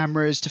with the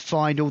cameras to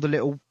find all the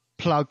little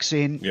plugs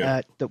in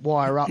that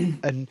wire up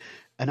and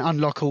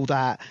unlock all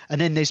that.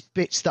 And then there's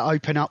bits that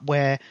open up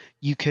where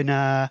you can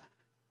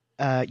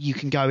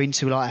go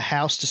into like a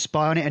house to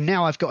spy on it. And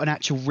now I've got an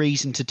actual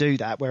reason to do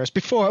that, whereas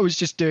before I was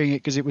just doing it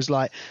because it was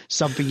like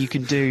something you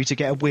can do to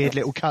get a weird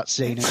little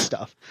cutscene and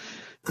stuff.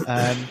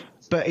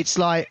 But it's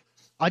like,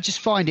 I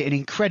just find it an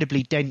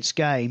incredibly dense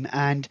game,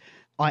 and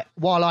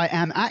while I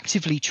am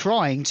actively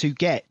trying to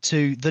get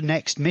to the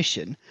next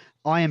mission,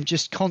 I am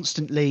just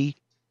constantly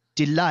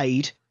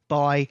delayed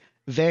by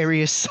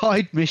various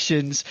side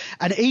missions,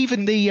 and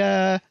even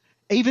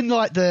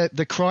like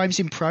the crimes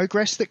in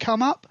progress that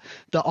come up,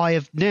 that I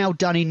have now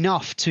done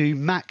enough to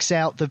max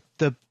out the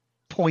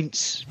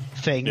points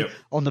thing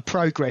on the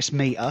progress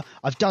meter.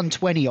 I've done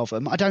 20 of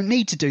them. I don't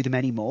need to do them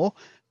anymore,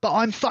 but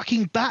I'm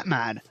fucking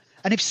Batman.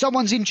 And if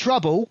someone's in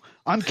trouble,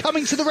 I'm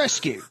coming to the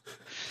rescue.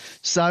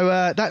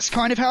 So that's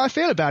kind of how I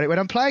feel about it when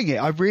I'm playing it.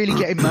 I really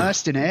get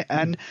immersed in it.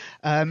 And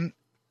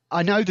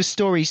I know the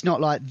story's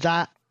not like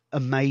that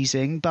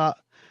amazing, but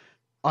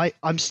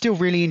I'm still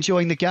really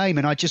enjoying the game.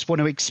 And I just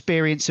want to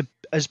experience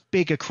as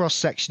big a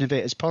cross-section of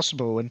it as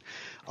possible. And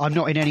I'm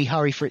not in any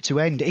hurry for it to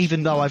end,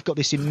 even though I've got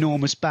this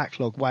enormous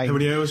backlog weighing How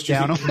many hours do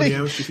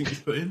you think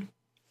you've put in?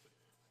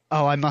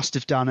 Oh, I must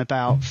have done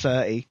about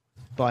 30.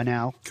 By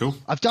now. Cool.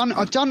 I've done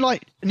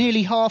like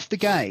nearly half the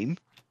game,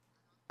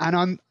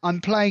 and I'm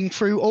playing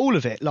through all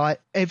of it,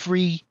 like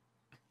every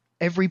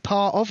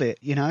part of it,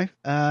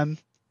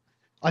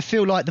 I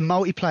feel like the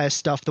multiplayer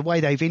stuff, the way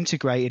they've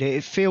integrated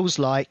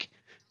it,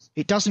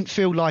 it doesn't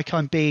feel like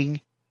I'm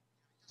being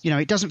You know,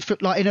 it doesn't feel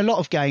like in a lot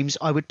of games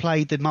I would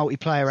play the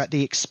multiplayer at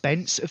the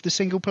expense of the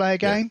single player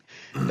game.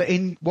 But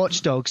in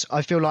Watch Dogs,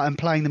 I feel like I'm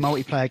playing the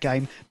multiplayer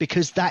game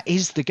because that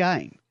is the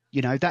game.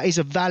 You know, that is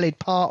a valid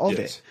part of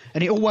it.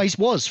 And it always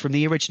was from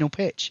the original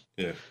pitch.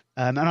 Yeah.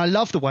 And I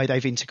love the way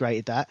they've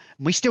integrated that.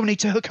 And we still need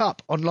to hook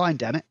up online,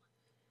 damn it.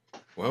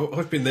 Well,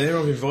 I've been there.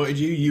 I've invited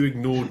you. You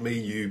ignored me,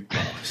 you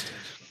bastard.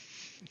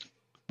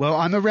 Well,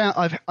 I'm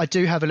around. I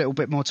do have a little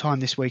bit more time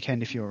this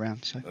weekend if you're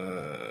around. So.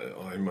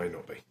 I may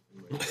not be.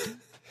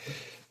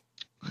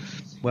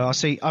 Well, I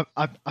see.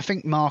 I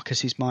think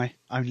Marcus is my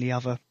only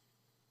other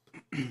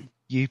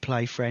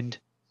Uplay friend.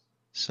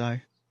 So,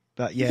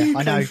 but yeah,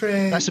 I know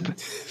that's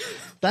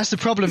the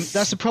problem.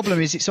 That's the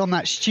problem. Is it's on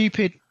that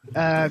stupid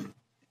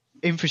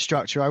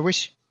infrastructure. I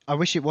wish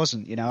it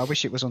wasn't. You know, I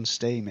wish it was on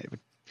Steam. It would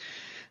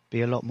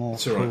be a lot more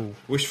It's all cool. right.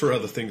 Wish for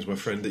other things, my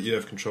friend, that you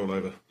have control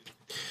over.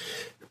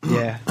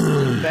 Yeah.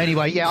 But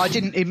anyway, yeah, I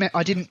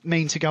didn't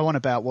mean to go on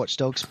about Watch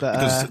Dogs, but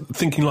Because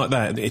thinking like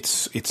that,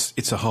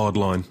 it's a hard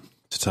line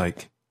to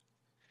take.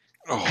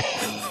 Oh,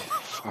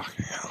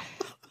 fucking hell!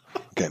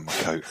 Get my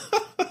coat.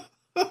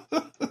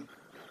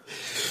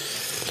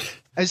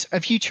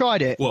 have you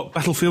tried it? What,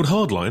 Battlefield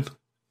Hardline?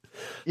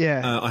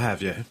 Yeah. I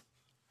have, yeah.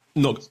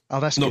 Not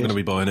that's not good. going to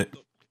be buying it.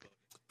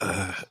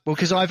 Well,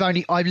 because I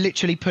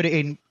literally put it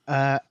in.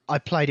 I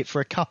played it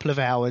for a couple of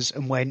hours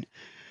and went,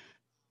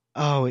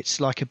 oh, it's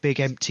like a big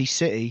empty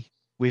city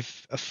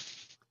with a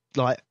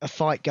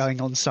fight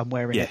going on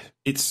somewhere in it.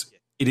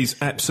 It is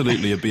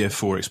absolutely a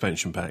BF4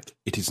 expansion pack.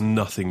 It is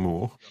nothing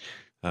more,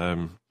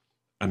 and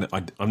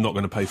I'm not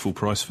going to pay full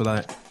price for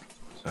that.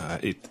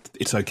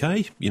 It's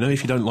okay, you know.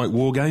 If you don't like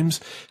war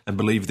games and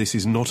believe this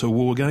is not a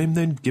war game,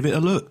 then give it a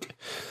look.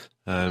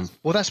 Well,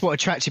 that's what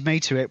attracted me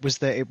to it, was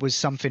that it was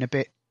something a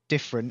bit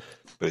different.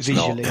 But it's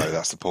visually. not, though,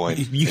 that's the point.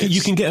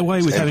 You can get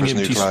away with having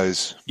empty.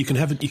 Clothes. You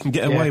can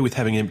get away with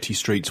having empty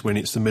streets when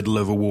it's the middle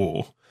of a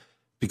war,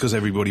 because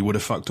everybody would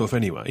have fucked off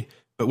anyway.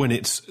 But when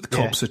the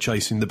cops are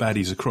chasing the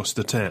baddies across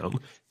the town,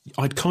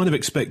 I'd kind of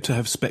expect to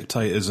have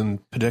spectators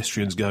and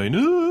pedestrians going,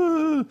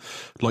 "Ooh,"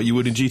 like you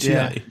would in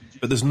GTA. Yeah.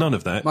 But there's none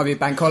of that. Might be a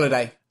bank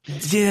holiday.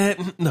 Yeah,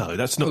 no,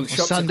 that's not.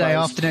 Shops are Sunday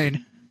closed.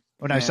 afternoon.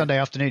 Well, no, Sunday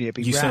afternoon it'd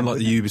be. You sound like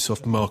wouldn't the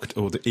Ubisoft market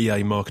or the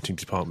EA marketing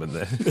department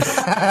there.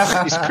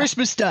 It's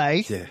Christmas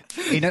Day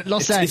in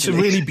Los Angeles. It's a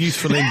really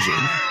beautiful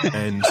engine,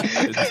 and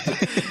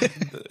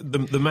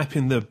the map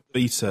in the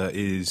beta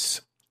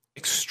is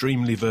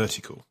extremely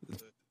vertical.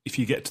 If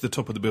you get to the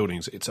top of the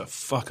buildings, it's a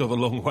fuck of a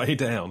long way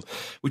down,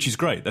 which is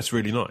great. That's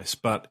really nice,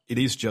 but it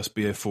is just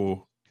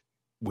BF4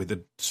 with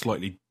a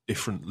slightly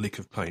different lick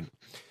of paint.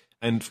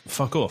 And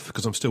fuck off,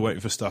 because I'm still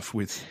waiting for stuff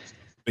with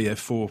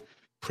BF4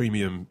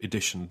 Premium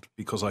Edition,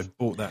 because I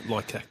bought that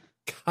like a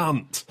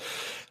cunt.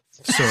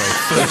 Sorry,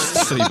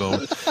 first silly bowl.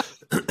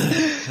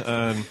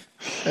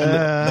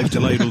 They've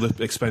delayed all the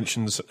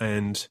expansions,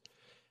 and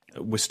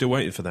we're still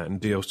waiting for that. And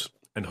DLC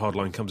and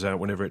Hardline comes out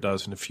whenever it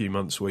does in a few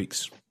months,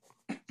 weeks.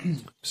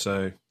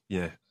 So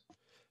yeah,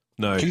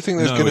 no. Do you think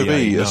there's going to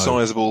be a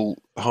sizable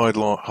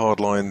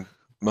hardline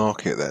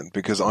market then?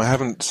 Because I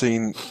haven't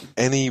seen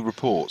any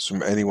reports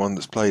from anyone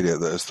that's played it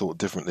that has thought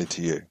differently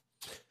to you.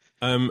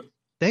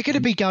 They're going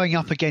to be going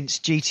up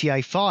against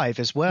GTA 5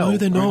 as well. No,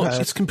 they're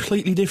not. It's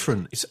completely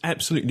different. It's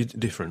absolutely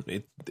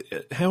different.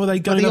 How are they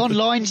going? But the up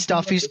online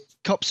stuff is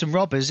cops and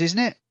robbers, isn't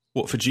it?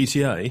 What, for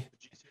GTA?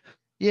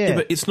 Yeah,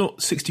 But it's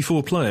not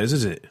 64 players,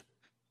 is it?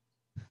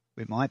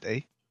 it might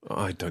be.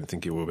 I don't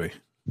think it will be.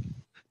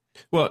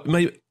 Well,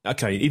 maybe.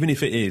 Okay, even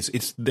if it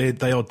is,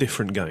 they are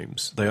different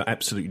games. They are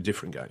absolutely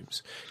different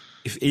games.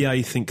 If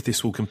EA think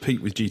this will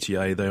compete with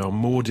GTA, they are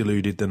more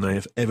deluded than they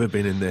have ever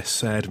been in their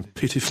sad and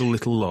pitiful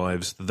little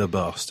lives, the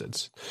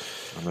bastards.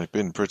 And they've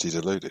been pretty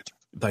deluded.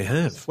 They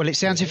have. Well, it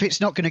sounds if it's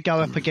not going to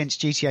go up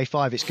against GTA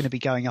 5, it's going to be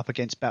going up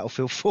against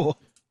Battlefield 4.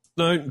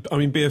 No, I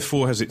mean,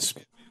 BF4 has its...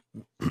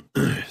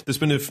 There's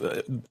been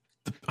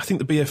I think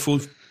the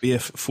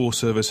BF4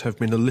 servers have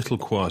been a little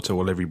quieter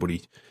while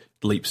everybody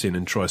leaps in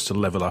and tries to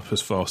level up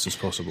as fast as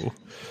possible.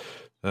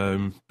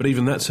 But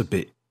even that's a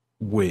bit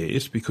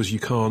weird, because you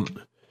can't...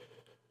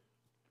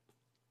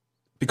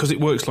 Because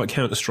it works like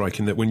Counter-Strike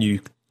in that when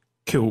you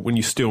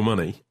steal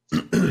money,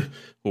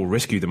 or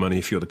rescue the money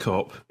if you're the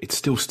cop, it's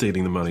still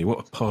stealing the money.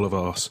 What a pile of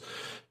arse.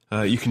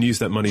 You can use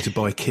that money to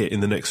buy kit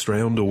in the next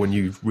round or when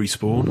you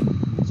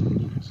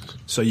respawn.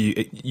 So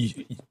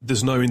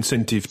there's no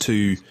incentive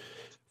to,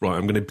 right,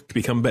 I'm going to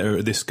become better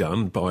at this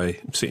gun by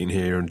sitting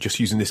here and just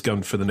using this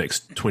gun for the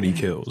next 20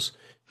 kills.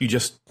 You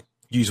just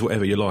use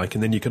whatever you like,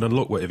 and then you can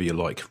unlock whatever you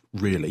like,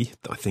 really,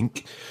 I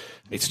think.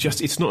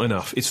 It's not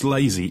enough. It's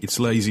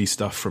lazy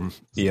stuff from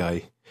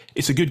EA.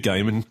 It's a good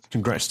game, and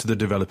congrats to the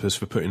developers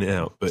for putting it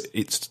out, but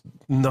it's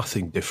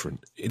nothing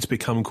different. It's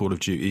become Call of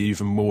Duty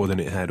even more than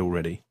it had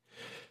already.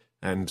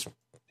 And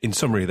in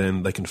summary,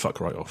 then, they can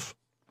fuck right off.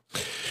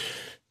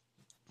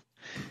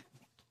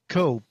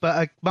 Cool,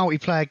 but a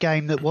multiplayer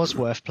game that was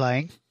worth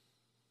playing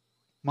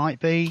might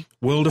be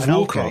World of an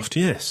old Warcraft,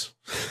 yes.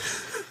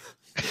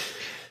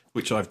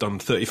 Which I've done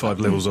 35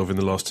 levels of in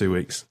the last 2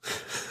 weeks.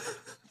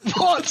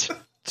 What?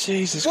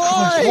 Jesus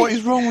Christ, what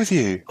is wrong with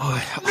you?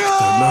 I don't know.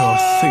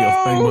 I think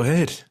I've banged my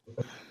head.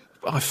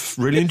 I've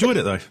really enjoyed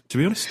it, though, to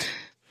be honest.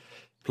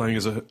 Playing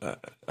as a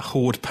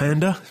horde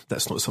panda,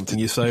 that's not something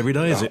you say every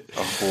day, is it?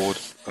 A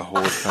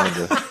horde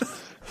panda.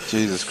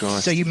 Jesus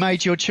Christ. So you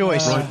made your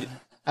choice,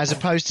 as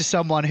opposed to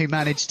someone who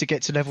managed to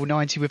get to level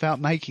 90 without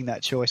making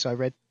that choice, I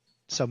read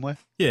somewhere.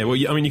 Yeah, well,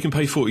 I mean, you can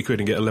pay 40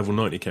 quid and get a level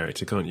 90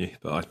 character, can't you?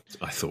 But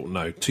I thought,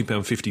 no,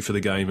 £2.50 for the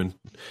game and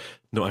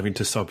not having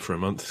to sub for a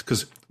month.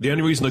 Because the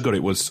only reason I got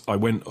it was I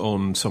went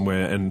on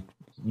somewhere and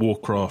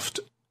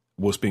Warcraft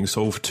was being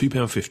sold for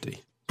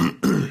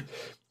 £2.50,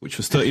 which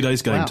was 30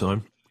 days game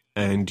time,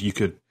 and you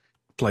could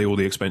play all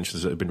the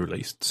expansions that had been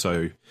released.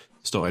 So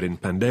started in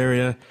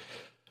Pandaria,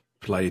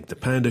 played the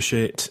panda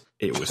shit.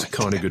 It was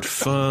kind of good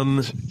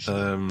fun.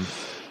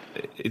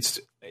 It's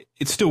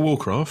still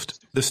Warcraft.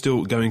 They're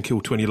still go and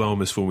kill 20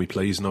 llamas for me,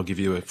 please, and I'll give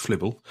you a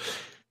flibble.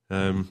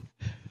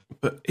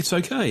 But it's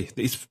okay.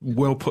 It's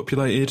well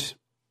populated.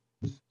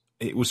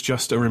 It was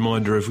just a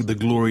reminder of the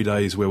glory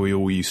days where we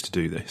all used to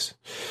do this.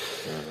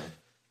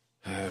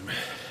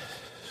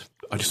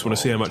 I just want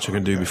to see how much I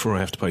can do before I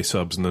have to pay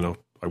subs, and then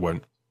I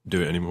won't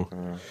do it anymore.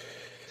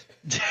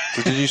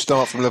 So did you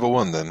start from level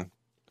 1 then?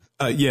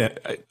 Yeah,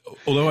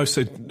 although I've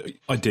said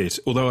I did,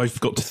 although I've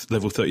got to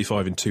level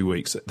 35 in 2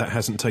 weeks, that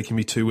hasn't taken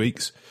me 2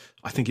 weeks.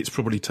 I think it's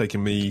probably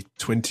taken me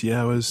 20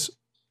 hours.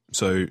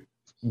 So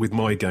with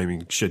my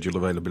gaming schedule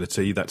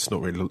availability, that's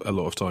not really a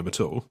lot of time at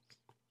all.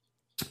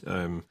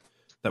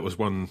 That was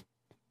one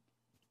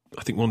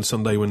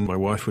Sunday when my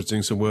wife was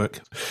doing some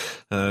work.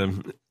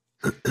 And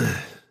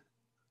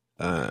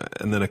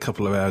then a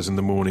couple of hours in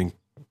the morning,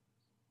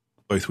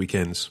 both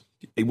weekends.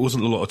 It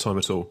wasn't a lot of time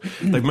at all.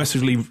 They've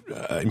massively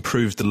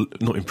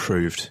not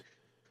improved.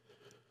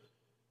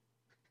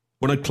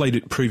 When I played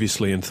it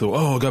previously and thought,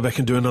 I'll go back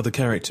and do another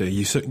character,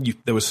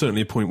 there was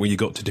certainly a point where you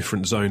got to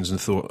different zones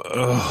and thought,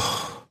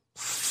 oh,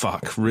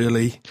 fuck,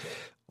 really?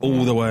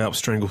 All the way up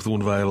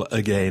Stranglethorn Vale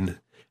again.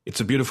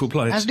 It's a beautiful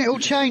place. Hasn't it all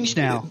changed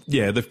now?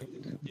 Yeah,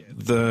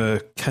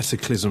 the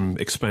Cataclysm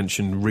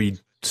expansion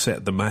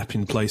reset the map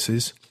in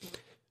places.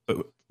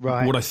 But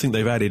what I think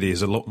they've added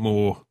is a lot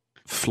more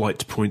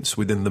flight points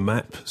within the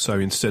map. So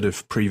instead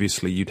of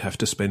previously you'd have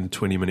to spend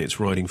 20 minutes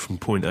riding from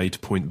point A to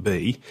point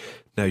B,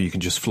 now you can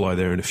just fly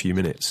there in a few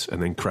minutes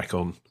and then crack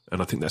on.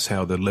 And I think that's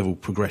how the level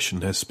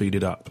progression has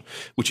speeded up,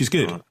 which is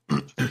good.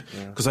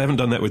 Because I haven't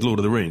done that with Lord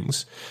of the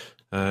Rings.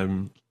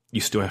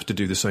 You still have to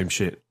do the same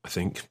shit, I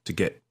think, to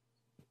get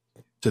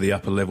to the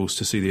upper levels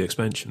to see the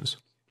expansions.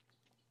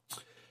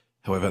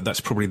 However, that's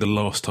probably the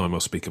last time I'll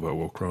speak about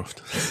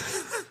Warcraft.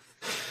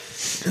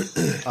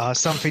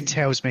 Something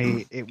tells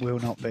me it will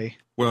not be.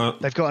 Well,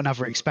 they've got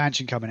another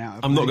expansion coming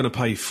out. I'm not going to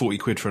pay 40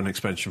 quid for an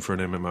expansion for an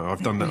MMO.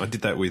 I've done that. I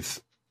did that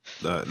with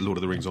Lord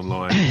of the Rings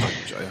Online.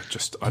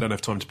 I don't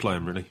have time to play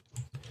them, really.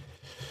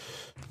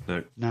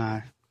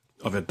 No.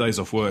 I've had days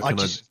off work and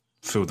I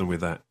filled them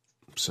with that.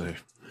 So,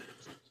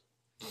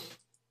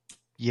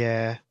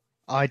 yeah,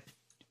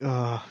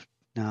 no,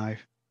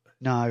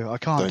 I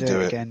can't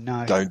do it again.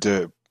 No, don't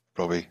do it,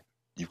 Robbie.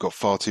 You've got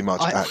far too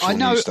much actual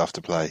new stuff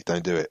to play.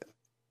 Don't do it.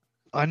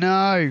 I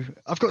know.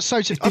 I've got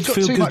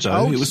too much.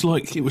 Though.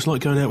 It was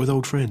like going out with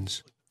old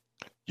friends.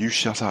 You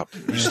shut up.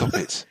 You stop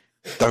it.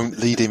 Don't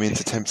lead him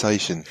into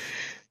temptation.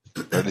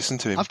 Don't listen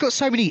to him. I've got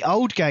so many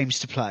old games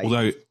to play.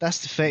 Although that's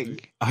the thing.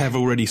 I have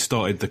already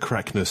started the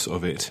crackness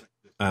of it.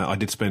 I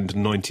did spend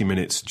 90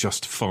 minutes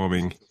just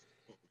farming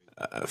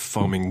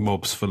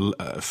mobs for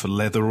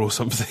leather or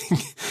something.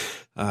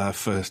 Not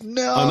for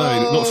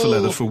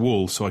leather, for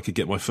wool, so I could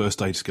get my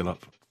first aid skill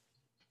up.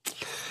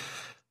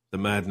 The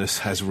madness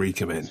has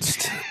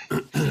recommenced.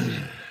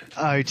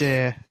 Oh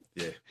dear.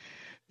 Yeah.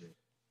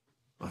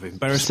 I've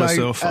embarrassed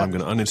myself. I'm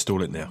going to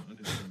uninstall it now.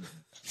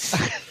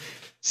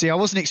 See, I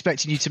wasn't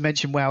expecting you to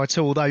mention WoW at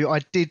all, though I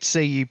did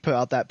see you put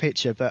up that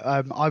picture. But I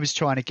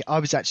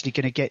was actually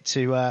going to get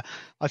to.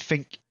 I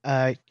think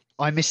I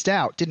missed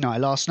out, didn't I?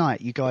 Last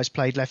night, you guys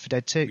played Left 4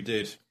 Dead 2. We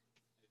did.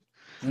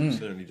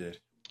 Certainly did.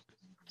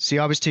 See,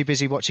 I was too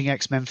busy watching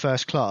X-Men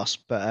First Class,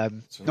 but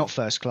not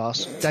First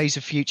Class, Days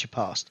of Future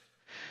Past,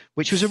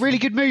 which was a really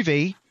good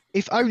movie,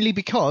 if only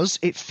because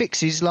it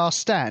fixes Last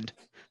Stand.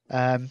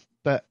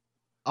 But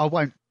I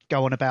won't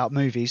go on about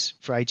movies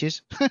for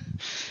ages.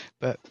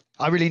 But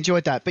I really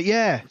enjoyed that. But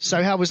yeah,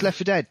 so how was Left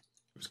 4 Dead?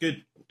 It was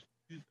good.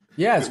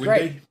 Yeah, it's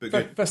great.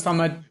 Windy, First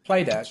time I'd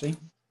played it, actually.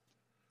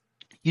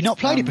 You not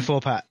played it before,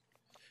 Pat?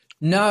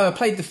 No, I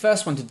played the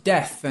first one to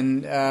death,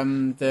 and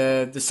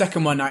the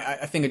second one,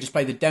 I think I just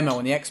played the demo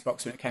on the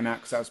Xbox when it came out,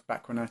 because that was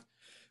back when I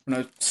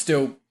was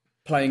still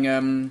playing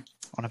on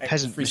a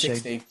peasant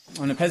machine.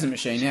 On a peasant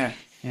machine, yeah.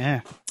 Yeah.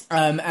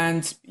 But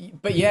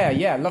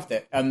I loved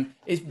it.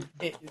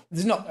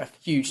 There's not a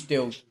huge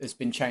deal that's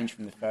been changed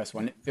from the first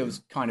one. It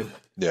feels kind of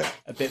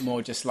a bit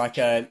more just like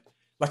a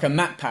like a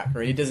map pack,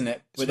 really, doesn't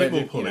it? It's a bit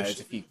more polished.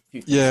 There's a few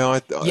Yeah, I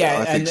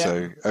think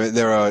so. I mean,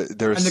 there are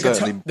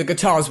certainly the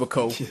guitars were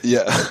cool.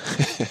 Yeah,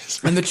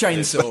 and the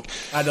chainsaw.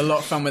 I had a lot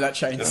of fun with that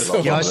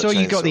chainsaw. Yeah, I saw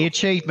you got the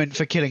achievement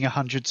for killing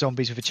 100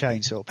 zombies with a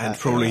chainsaw. Pat. And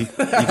probably you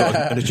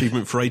got an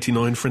achievement for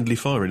 89 friendly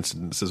fire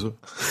incidents as well.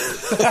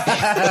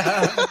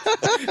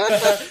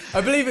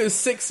 I believe it was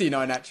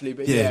 69 actually,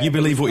 but yeah, you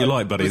believe what you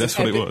like, buddy. That's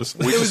what it was.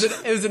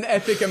 It was an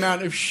epic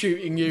amount of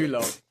shooting you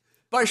lot.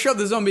 But I shot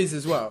the zombies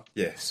as well.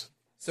 Yes.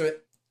 So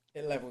it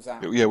levels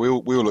out. Yeah, we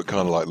all look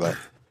kind of like that.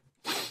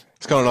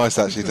 It's kind of nice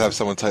actually to have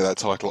someone take that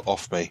title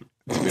off me.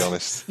 To be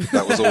honest,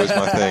 that was always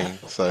my thing.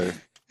 So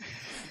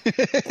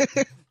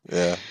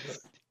yeah,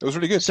 it was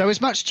really good. So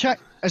as much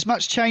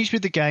changed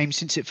with the game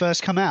since it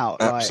first come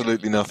out?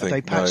 Absolutely nothing. Have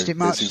they patched it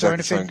much it's or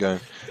exactly anything? the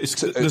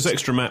same game. There's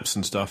extra maps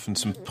and stuff and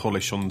some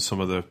polish on some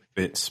of the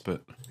bits,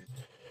 but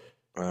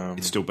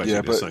it's still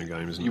basically the same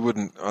game, isn't it? You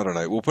wouldn't. I don't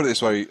know. We'll put it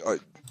this way: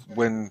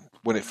 when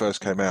it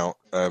first came out,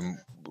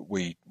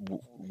 we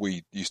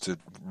used to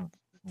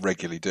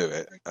regularly do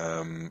it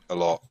a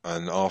lot,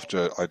 and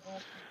after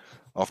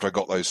I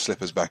got those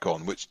slippers back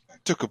on, which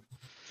took a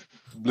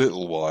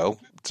little while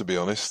to be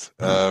honest.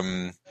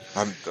 I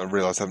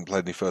realised I haven't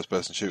played any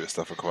first-person shooter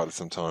stuff for quite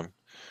some time.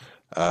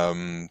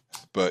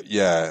 But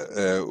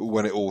yeah,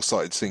 when it all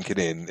started sinking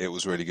in, it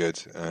was really good.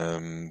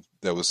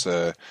 There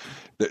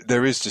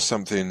is just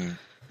something.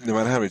 No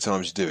matter how many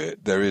times you do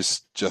it, there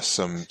is just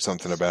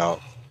something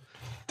about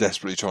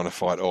desperately trying to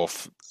fight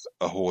off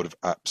a horde of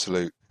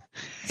absolute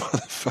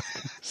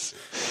motherfuckers.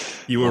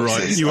 You were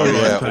right. You were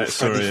right, Pat.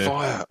 Friendly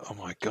fire. Oh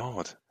my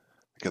god!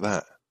 Look at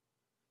that.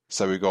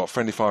 So we've got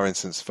friendly fire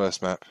instance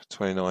first map,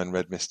 29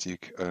 red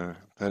mystic,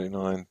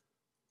 39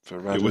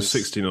 for Radders. It was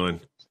 69.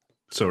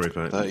 Sorry,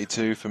 Pat.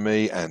 32 for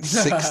me and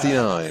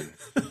 69.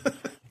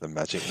 The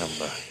magic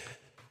number.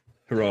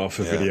 Hurrah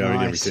for video and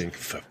Nice. everything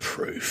for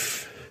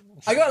proof.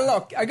 I got a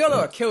lot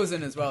of kills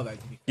in as well, though.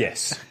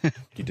 Yes,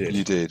 you did.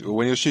 You did. Well,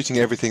 when you're shooting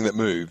everything that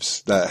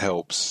moves, that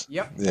helps.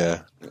 Yep.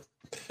 Yeah.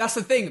 That's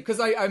the thing, because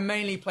I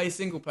mainly play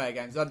single-player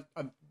games. I'm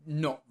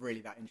not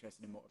really that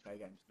interested in multiplayer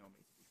games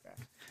normally, to be fair.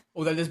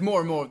 Although there's more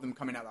and more of them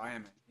coming out that I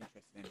am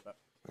interested in. But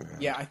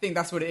yeah, I think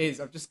that's what it is.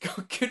 I've just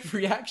got good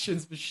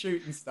reactions for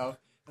shooting stuff,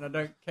 and I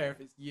don't care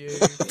if it's you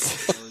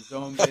or a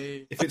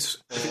zombie. If it's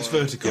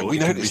vertical, we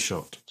it can be noticed.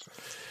 shot.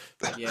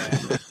 Yeah.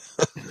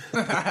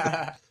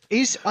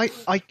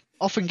 I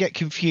often get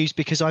confused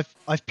because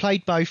I've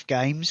played both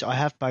games. I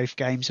have both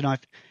games, and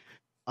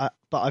but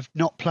I've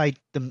not played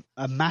them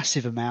a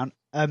massive amount.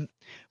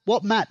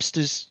 What maps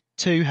does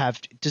 2 have?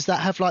 Does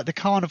that have like the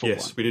carnival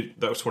Yes, one? we did.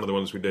 That was one of the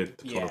ones we did.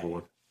 The carnival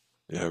one.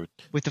 Yeah.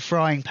 With the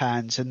frying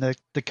pans and the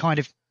kind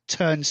of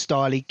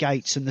turnstile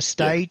gates and the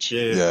stage?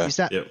 Yeah. Is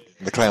that... Yep.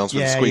 The clowns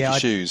with the squeaky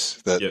shoes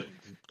that Yep.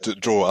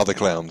 draw other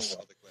clowns.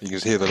 You can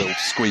just hear the little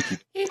squeaky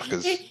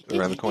fuckers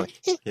around the corner.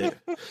 Yeah.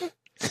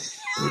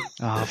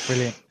 Oh,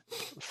 brilliant.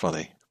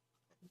 Funny.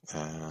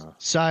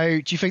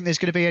 So, do you think there's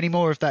going to be any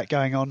more of that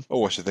going on?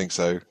 Oh, I should think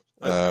so.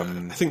 I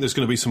think there's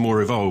going to be some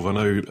more Evolve. I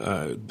know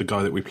the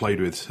guy that we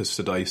played with has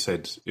today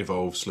said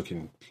Evolve's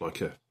looking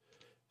like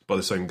by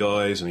the same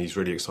guys, and he's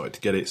really excited to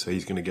get it, so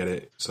he's going to get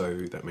it. So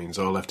that means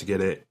I'll have to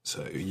get it.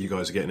 So you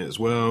guys are getting it as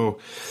well.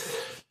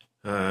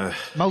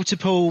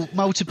 Multiple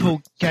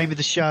Game of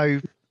the Show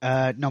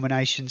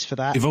nominations for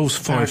that. Evolve's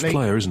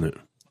 5-player, isn't it?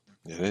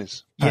 It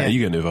is. Yeah. Are you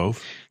getting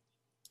Evolve?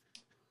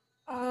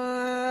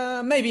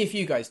 Maybe if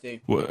you guys do.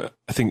 Well,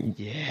 I think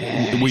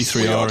Yes, we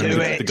three are, and do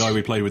the it. guy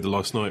we played with the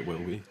last night will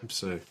be.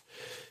 So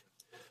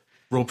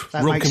Rob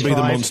That can makes be the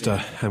 5.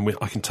 monster, and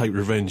I can take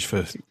revenge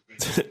for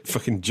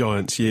fucking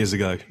giants years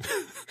ago.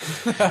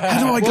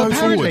 How do I go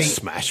apparently- forward?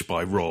 Smash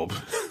by Rob.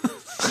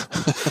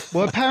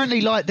 Well,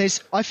 apparently,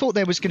 I thought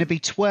there was going to be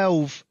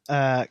 12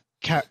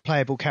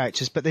 playable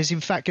characters, but there's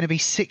in fact going to be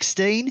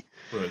 16.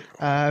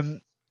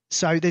 Right.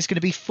 So there's going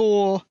to be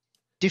 4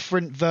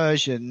 different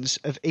versions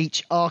of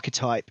each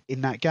archetype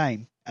in that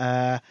game.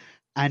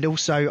 And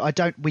also,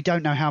 we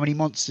don't know how many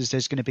monsters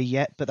there's going to be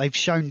yet, but they've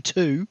shown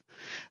 2,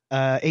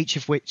 each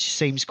of which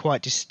seems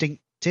quite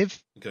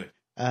distinctive. Okay.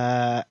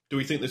 Do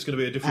we think there's going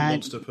to be a different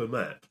monster per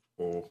map,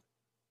 or?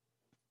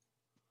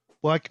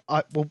 Well,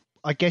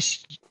 I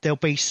guess there'll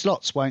be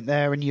slots, won't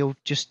there? And you'll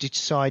just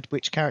decide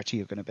which character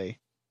you're going to be.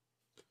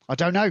 I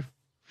don't know.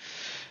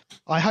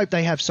 I hope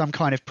they have some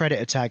kind of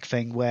predator tag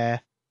thing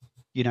where,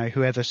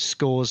 whoever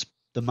scores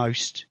the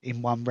most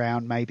in one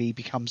round maybe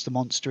becomes the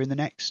monster in the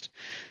next.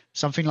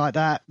 Something like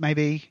that,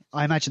 maybe.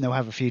 I imagine they'll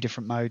have a few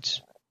different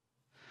modes.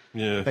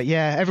 Yeah. But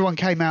yeah, everyone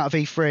came out of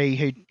E3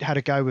 who had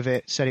a go with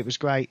it, said it was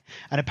great.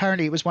 And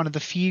apparently it was one of the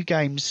few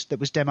games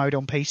that was demoed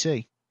on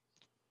PC.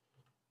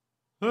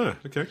 Oh,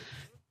 okay.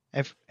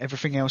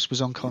 Everything else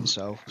was on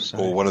console. So.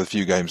 Or one of the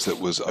few games that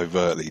was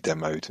overtly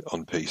demoed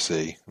on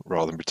PC,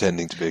 rather than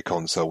pretending to be a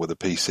console with a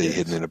PC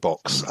hidden in a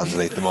box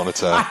underneath the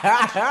monitor.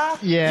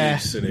 Yeah. You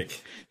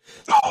cynic.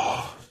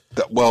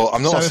 Well,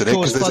 I'm not So, a of cynic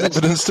course, because there's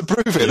evidence to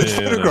prove it. There's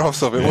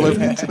photographs of it all over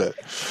the internet.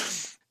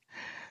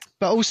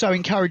 but also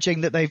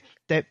encouraging that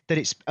that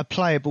it's a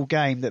playable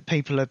game, that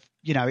people have,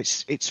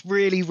 it's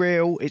really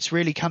real, it's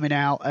really coming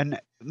out, and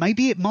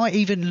maybe it might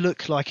even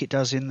look like it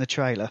does in the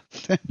trailer.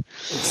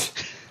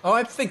 Oh,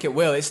 I think it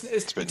will. It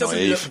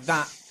naive.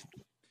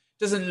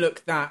 doesn't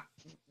look that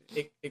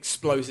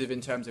explosive in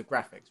terms of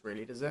graphics,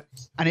 really, does it?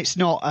 And it's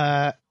not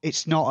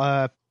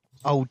a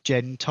old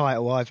gen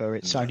title either.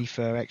 It's only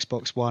for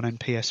Xbox One and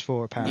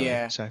PS4 apparently.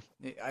 Yeah. So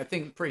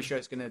pretty sure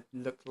it's going to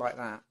look like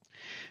that.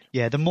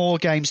 Yeah, the more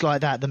games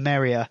like that, the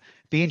merrier.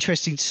 Be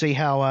interesting to see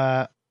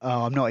how.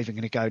 I'm not even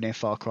going to go near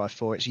Far Cry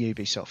 4. It's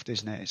Ubisoft,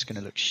 isn't it? It's going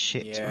to look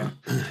shit. Yeah.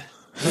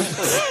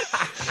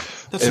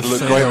 It'll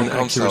look great on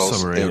consoles.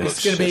 Summary,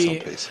 it's going to be on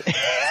PC.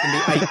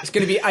 It's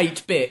going to be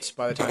 8-bit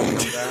by the time it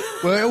comes out.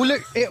 Well,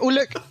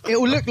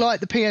 it'll look like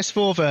the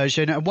PS4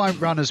 version. It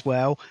won't run as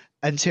well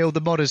until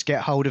the modders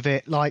get hold of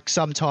it, like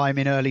sometime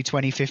in early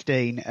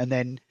 2015, and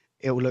then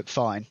it will look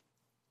fine.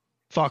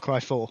 Far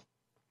Cry 4.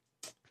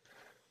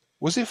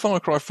 Was it Far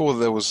Cry 4 that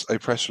there was a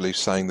press release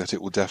saying that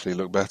it will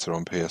definitely look better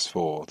on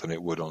PS4 than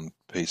it would on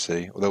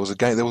PC? Or there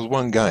was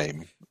one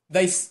game.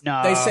 They said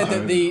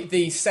that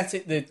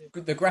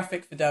the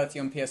graphic fidelity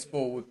on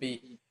PS4 would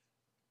be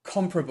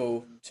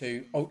comparable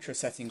to ultra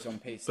settings on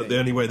PC. But the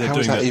only way they're How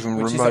doing is that that even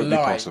remotely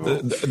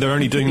possible? They're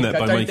only doing that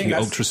by making it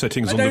ultra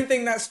settings. I don't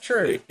think that's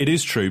true. It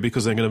is true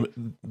because they're going to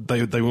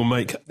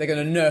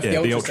nerf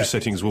the ultra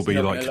settings will be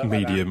like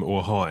medium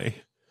or high.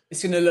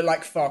 It's going to look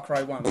like Far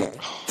Cry 1 by the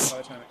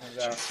time it comes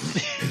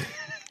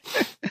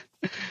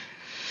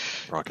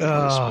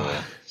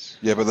out.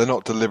 Yeah, but they're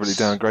not deliberately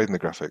downgrading the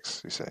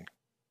graphics, you see.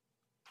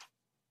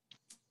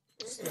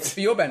 It's for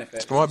your benefit.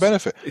 It's for my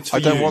benefit. I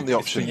don't want the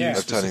option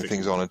of turning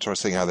things on and trying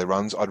to see how they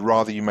run. I'd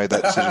rather you made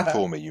that decision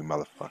for me, you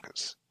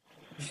motherfuckers.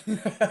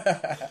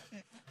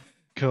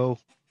 Cool.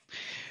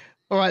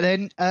 All right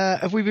then.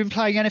 Have we been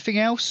playing anything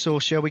else,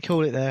 or shall we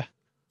call it there?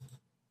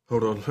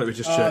 Hold on, let me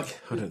just check.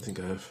 I don't think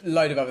I have.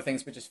 Load of other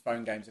things, but just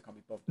phone games. I can't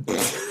be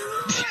bothered.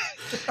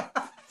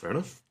 Fair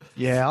enough.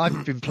 Yeah,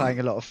 I've been playing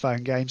a lot of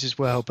phone games as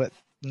well, but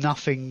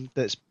nothing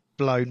that's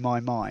blown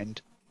my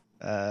mind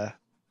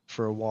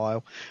for a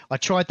while. I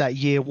tried that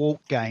Year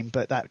Walk game,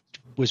 but that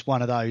was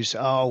one of those,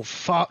 oh,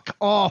 fuck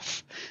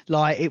off.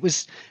 Like, it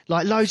was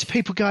like loads of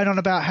people going on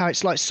about how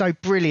it's like so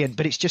brilliant,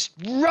 but it's just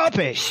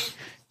rubbish.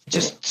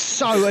 Just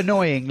so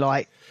annoying.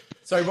 Like,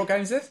 sorry, what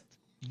game is this?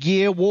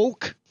 Year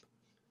Walk.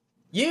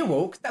 Year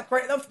Walk? That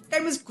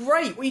game was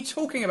great. What are you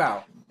talking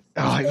about?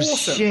 It was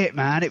awesome. Shit,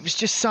 man. It was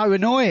just so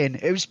annoying.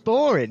 It was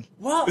boring.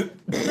 What?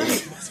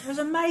 It was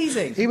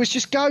amazing. It was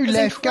just go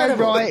left,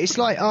 incredible. go right. It's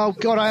like, oh,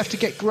 God, I have to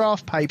get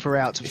graph paper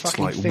out to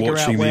fucking Like figure out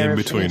watching the where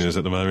In-Betweeners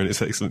at the moment. It's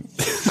excellent.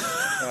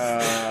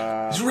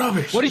 It's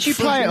rubbish. What did you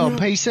play it on,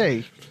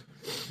 PC?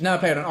 No, I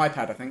played it on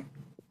iPad, I think.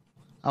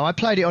 Oh, I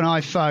played it on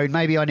iPhone.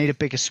 Maybe I need a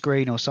bigger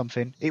screen or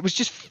something. It was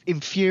just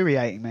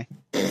infuriating me.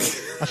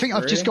 I think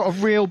I've just got a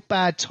real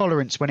bad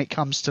tolerance when it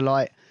comes to,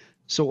 like,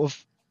 sort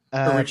of...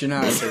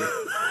 originality.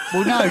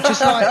 Well, no,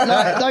 just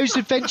like those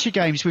adventure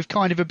games with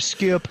kind of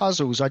obscure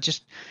puzzles. I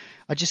just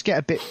get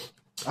a bit...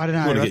 I don't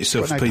know. You want to get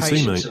yourself a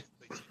PC, mate.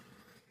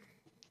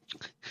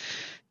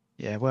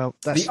 Yeah, well,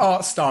 that's... The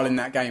art style in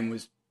that game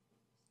was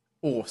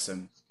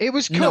awesome. It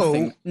was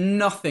cool.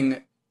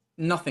 Nothing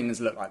has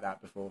looked like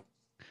that before.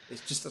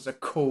 It's just such a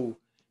cool,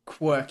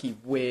 quirky,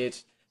 weird,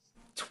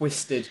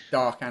 twisted,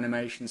 dark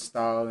animation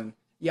style, and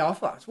yeah, I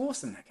thought it was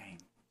awesome, that game.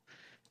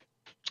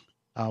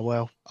 Oh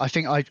well, I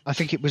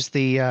think it was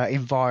the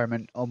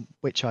environment on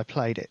which I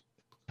played it.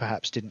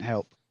 Perhaps didn't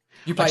help.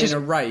 You played in a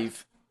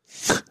rave.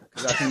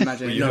 Because I can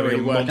imagine it not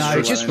really working.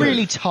 No, just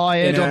really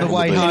tired on the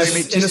way home.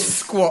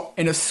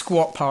 In a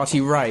squat party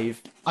rave.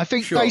 I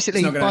think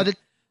basically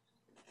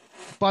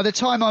by the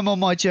time I'm on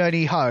my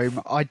journey home,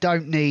 I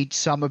don't need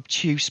some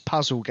obtuse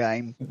puzzle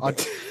game. I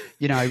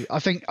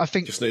think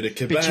just need a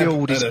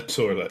kebab and a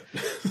toilet.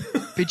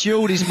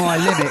 Bejeweled is my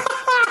limit.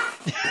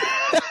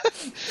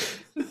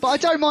 But I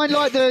don't mind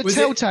like the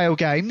Telltale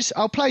games.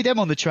 I'll play them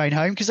on the train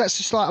home because that's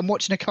just like I'm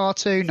watching a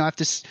cartoon. I have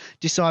to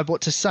decide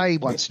what to say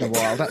once in a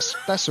while.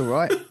 That's all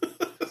right.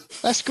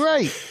 That's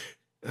great.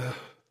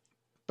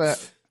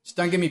 But just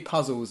don't give me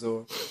puzzles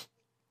or.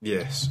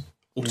 Yes.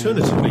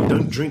 Alternatively,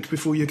 don't drink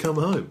before you come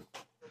home.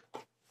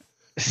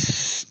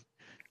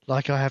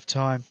 Like I have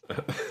time.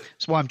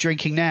 That's why I'm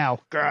drinking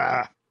now.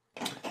 Grr.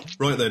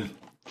 Right then.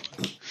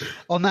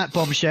 On that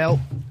bombshell,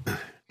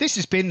 this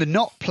has been the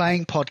Not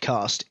Playing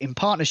Podcast in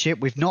partnership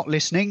with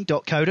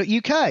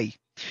notlistening.co.uk.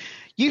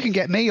 You can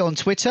get me on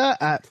Twitter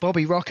at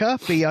Bobby Rocker,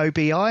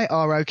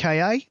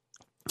 BOBIROKA.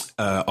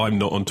 I'm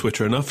not on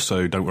Twitter enough,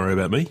 so don't worry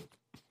about me.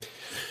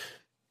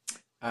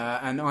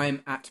 And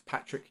I'm at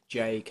Patrick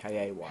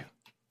JKAY.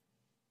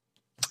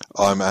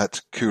 I'm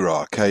at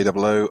Koorah,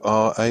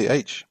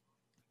 KOORAH.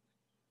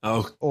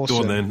 Oh, awesome.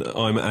 Go on then.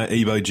 I'm at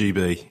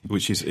EboGB,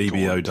 which is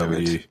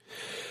EBOWGB.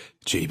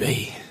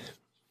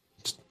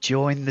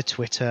 Join the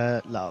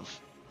Twitter love.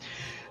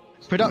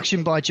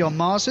 Production by John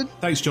Marsden.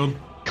 Thanks,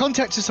 John.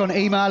 contact us on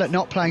email at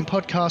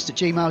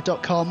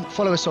notplayingpodcast@gmail.com.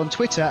 Follow us on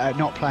Twitter at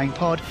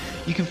notplayingpod.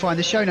 You can find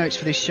the show notes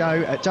for this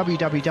show at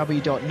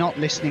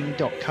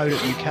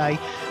www.notlistening.co.uk.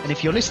 And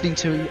if you're listening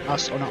to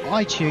us on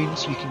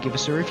iTunes, you can give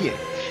us a review.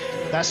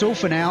 That's all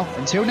for now.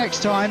 Until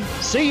next time,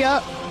 see ya!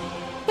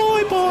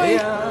 Bye bye. See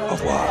ya. Au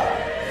revoir.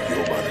 Your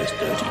mother's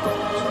dirty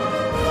balls.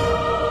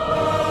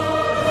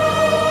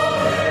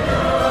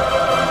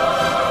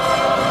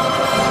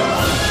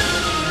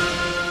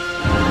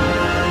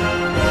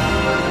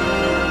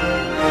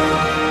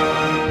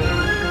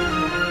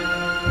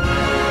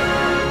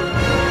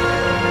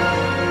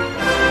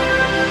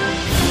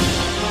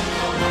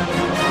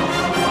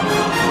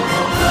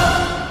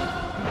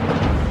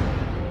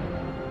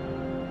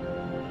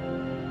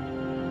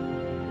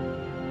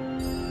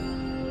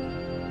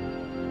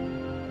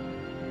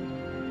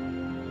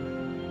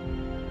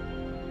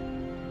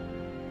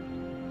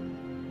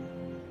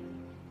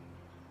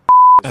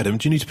 Adam,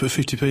 do you need to put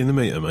 50p in the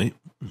meter, mate?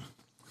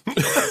 Me?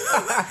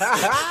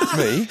 What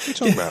are you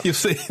talking about? You're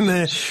sitting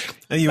there.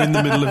 Are you in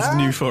the middle of the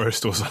New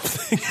Forest or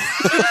something?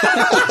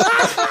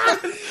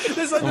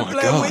 There's like the my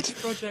Blair God. Witch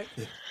Project.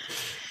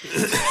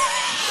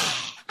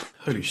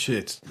 Holy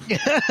shit.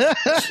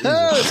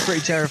 It's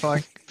pretty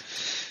terrifying.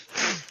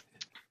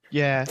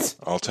 Yeah.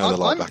 I'll turn the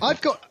light back on.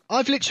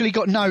 I've literally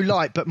got no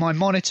light, but my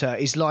monitor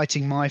is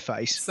lighting my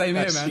face. Same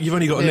here, man. You've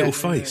only got a Yeah. little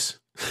face.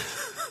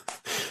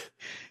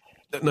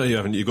 No, you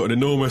haven't. You've got an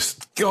enormous...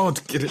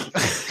 God, get it.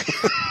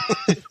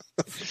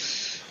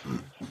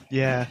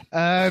 Yeah.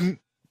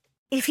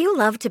 If you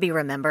love to be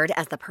remembered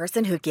as the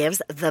person who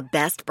gives the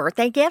best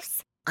birthday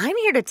gifts, I'm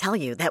here to tell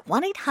you that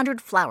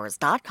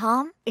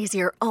 1-800-Flowers.com is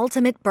your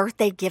ultimate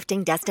birthday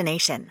gifting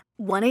destination.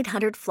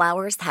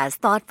 1-800-Flowers has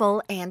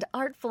thoughtful and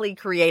artfully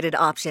created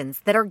options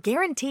that are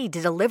guaranteed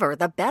to deliver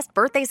the best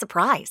birthday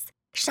surprise.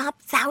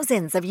 Shop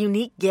thousands of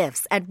unique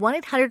gifts at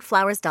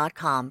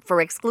 1-800-Flowers.com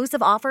for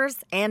exclusive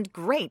offers and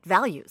great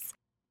values.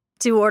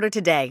 To order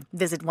today,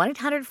 visit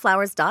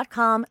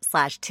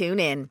 1-800-Flowers.com/tune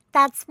in.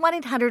 That's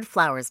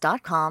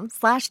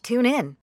 1-800-Flowers.com/tune in.